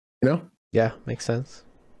 You know? Yeah, makes sense.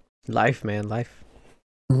 Life, man, life.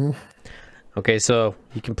 Mm-hmm. Okay, so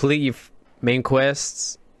you complete your main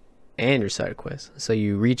quests and your side quests. So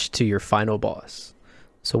you reach to your final boss.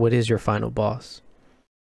 So what is your final boss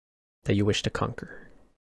that you wish to conquer?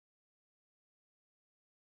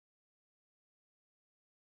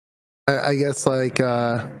 I guess like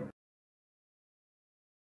the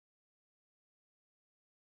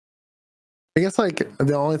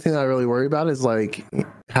only thing I really worry about is like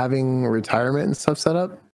having retirement and stuff set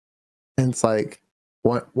up. And it's like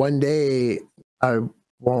one day I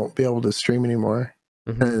won't be able to stream anymore.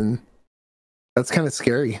 Mm-hmm. And that's kind of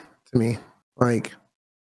scary to me. Like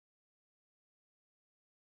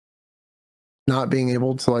not being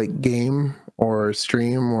able to like game or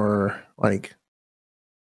stream or like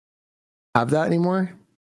have that anymore.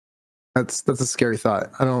 That's a scary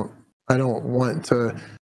thought. I don't want to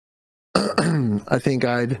I think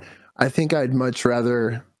I'd much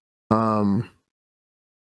rather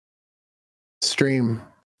stream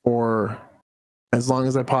for as long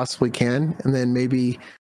as I possibly can, and then maybe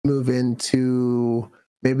move into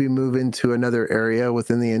another area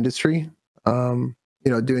within the industry.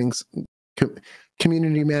 Doing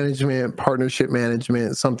community management, partnership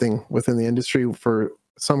management, something within the industry for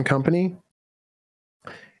some company,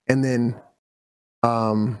 and then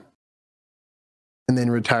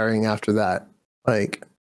retiring after that, like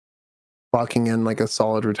locking in like a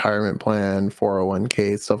solid retirement plan,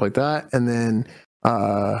 401k, stuff like that, and then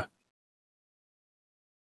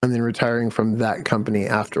retiring from that company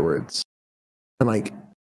afterwards. And like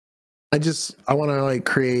I want to like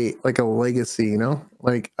create like a legacy, you know?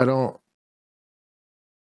 Like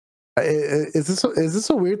is this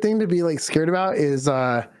a weird thing to be like scared about? Is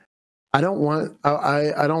I don't want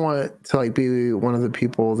to like be one of the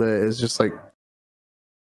people that is just like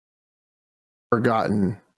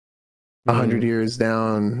forgotten 100 years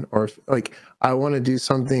down, or like I want to do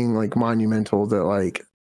something like monumental that like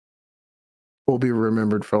will be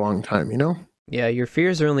remembered for a long time, you know? Yeah, your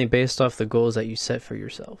fears are only based off the goals that you set for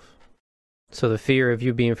yourself. So the fear of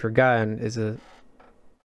you being forgotten is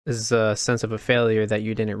a sense of a failure that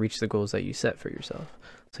you didn't reach the goals that you set for yourself.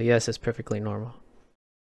 So yes, it's perfectly normal.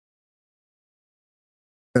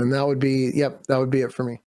 And that would be it for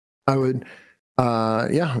me. I would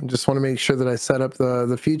just want to make sure that I set up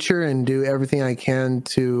the future and do everything I can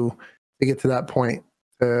to get to that point,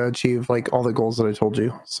 to achieve like all the goals that I told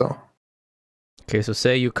you. So okay, so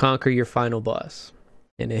say you conquer your final boss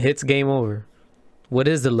and it hits game over. What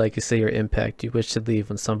is the legacy or impact you wish to leave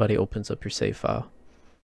when somebody opens up your save file?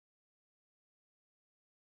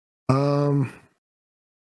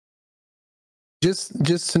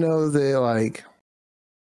 Just to know that like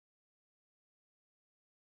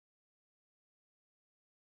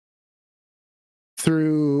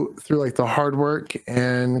through like the hard work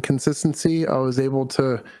and consistency, I was able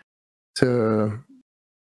to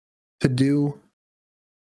do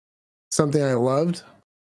something I loved,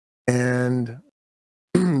 and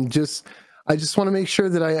I just want to make sure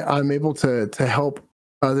that I'm able to help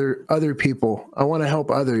other people. I want to help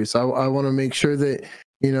others. I want to make sure that,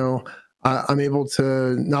 you know, I'm able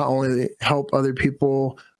to not only help other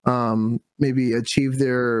people maybe achieve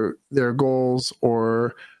their goals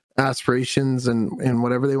or aspirations and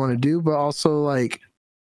whatever they want to do, but also like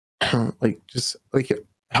just like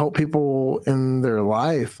help people in their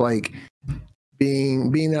life, like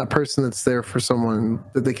being that person that's there for someone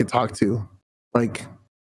that they could talk to, like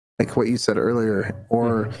what you said earlier,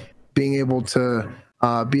 or being able to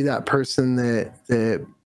be that person that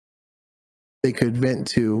they could vent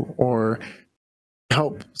to, or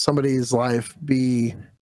help somebody's life be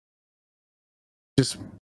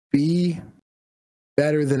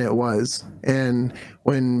better than it was. And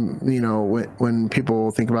when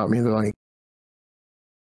people think about me, they're like,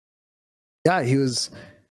 yeah, he was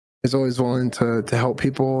always willing to help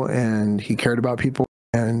people, and he cared about people,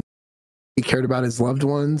 and he cared about his loved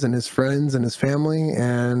ones and his friends and his family,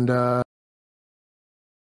 and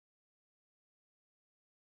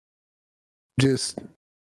just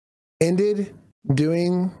ended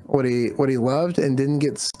doing what he loved and didn't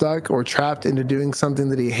get stuck or trapped into doing something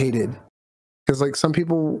that he hated. Because like some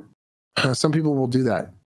people will do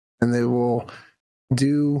that, and they will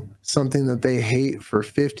do something that they hate for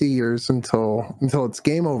 50 years until it's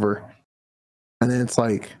game over. And then it's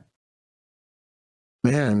like,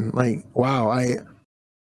 man, like, wow,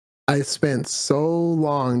 I spent so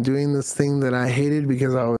long doing this thing that I hated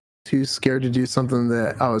because I was too scared to do something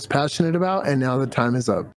that I was passionate about, and now the time is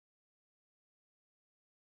up.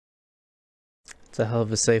 It's a hell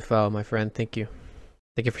of a save file, my friend. Thank you.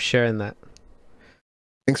 Thank you for sharing that.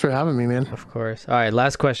 Thanks for having me, man. Of course. All right,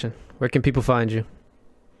 last question. Where can people find you?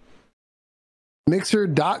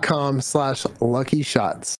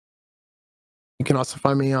 Mixer.com/luckyshots. You can also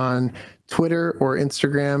find me on Twitter or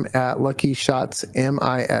Instagram at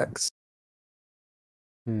luckyshotsmix.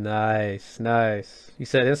 Nice, nice. You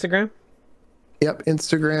said Instagram? Yep,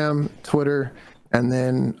 Instagram, Twitter, and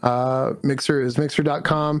then Mixer is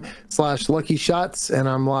mixer.com/luckyshots, and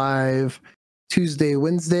I'm live Tuesday,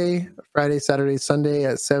 Wednesday, Friday, Saturday, Sunday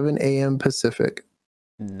at 7 a.m. Pacific.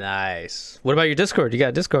 Nice. What about your Discord? You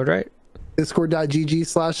got Discord, right?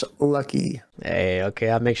 Discord.gg/lucky. Hey, okay.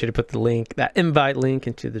 I'll make sure to put the link, that invite link,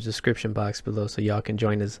 into the description box below so y'all can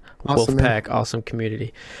join this Awesome, Wolfpack awesome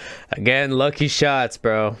community. Again, Lucky Shots,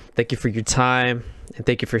 bro. Thank you for your time, and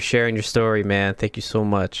thank you for sharing your story, man. Thank you so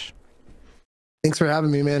much. Thanks for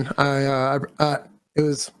having me, man. It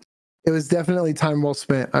was definitely time well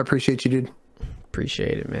spent. I appreciate you, dude.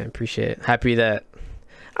 Appreciate it, man. Appreciate it. Happy that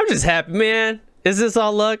I'm just happy, man. Is this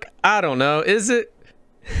all luck? I don't know. Is it?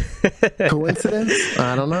 Coincidence?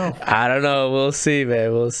 I don't know. I don't know. We'll see,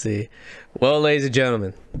 man. We'll see. Well, ladies and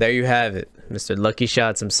gentlemen, there you have it. Mr. Lucky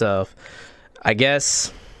Shots himself. I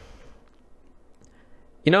guess,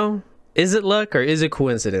 you know, is it luck or is it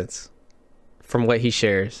coincidence from what he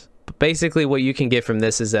shares? But basically what you can get from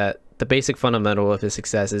this is that the basic fundamental of his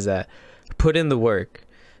success is that put in the work,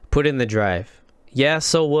 put in the drive. Yeah,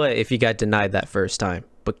 so what if you got denied that first time?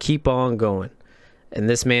 But keep on going. And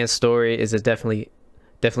this man's story is definitely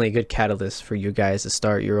a good catalyst for you guys to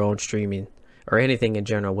start your own streaming or anything in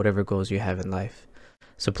general, whatever goals you have in life.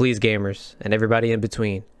 So please, gamers and everybody in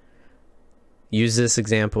between, use this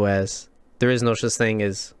example as there is no such thing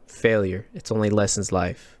as failure. It's only lessons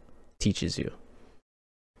life teaches you.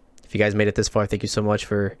 If you guys made it this far, thank you so much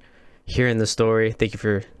for hearing the story. Thank you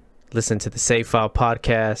for listening to the Save File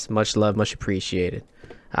podcast. Much love, much appreciated.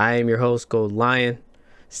 I am your host, Gold Lion.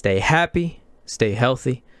 Stay happy, stay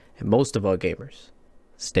healthy, and most of all, gamers,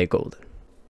 stay golden.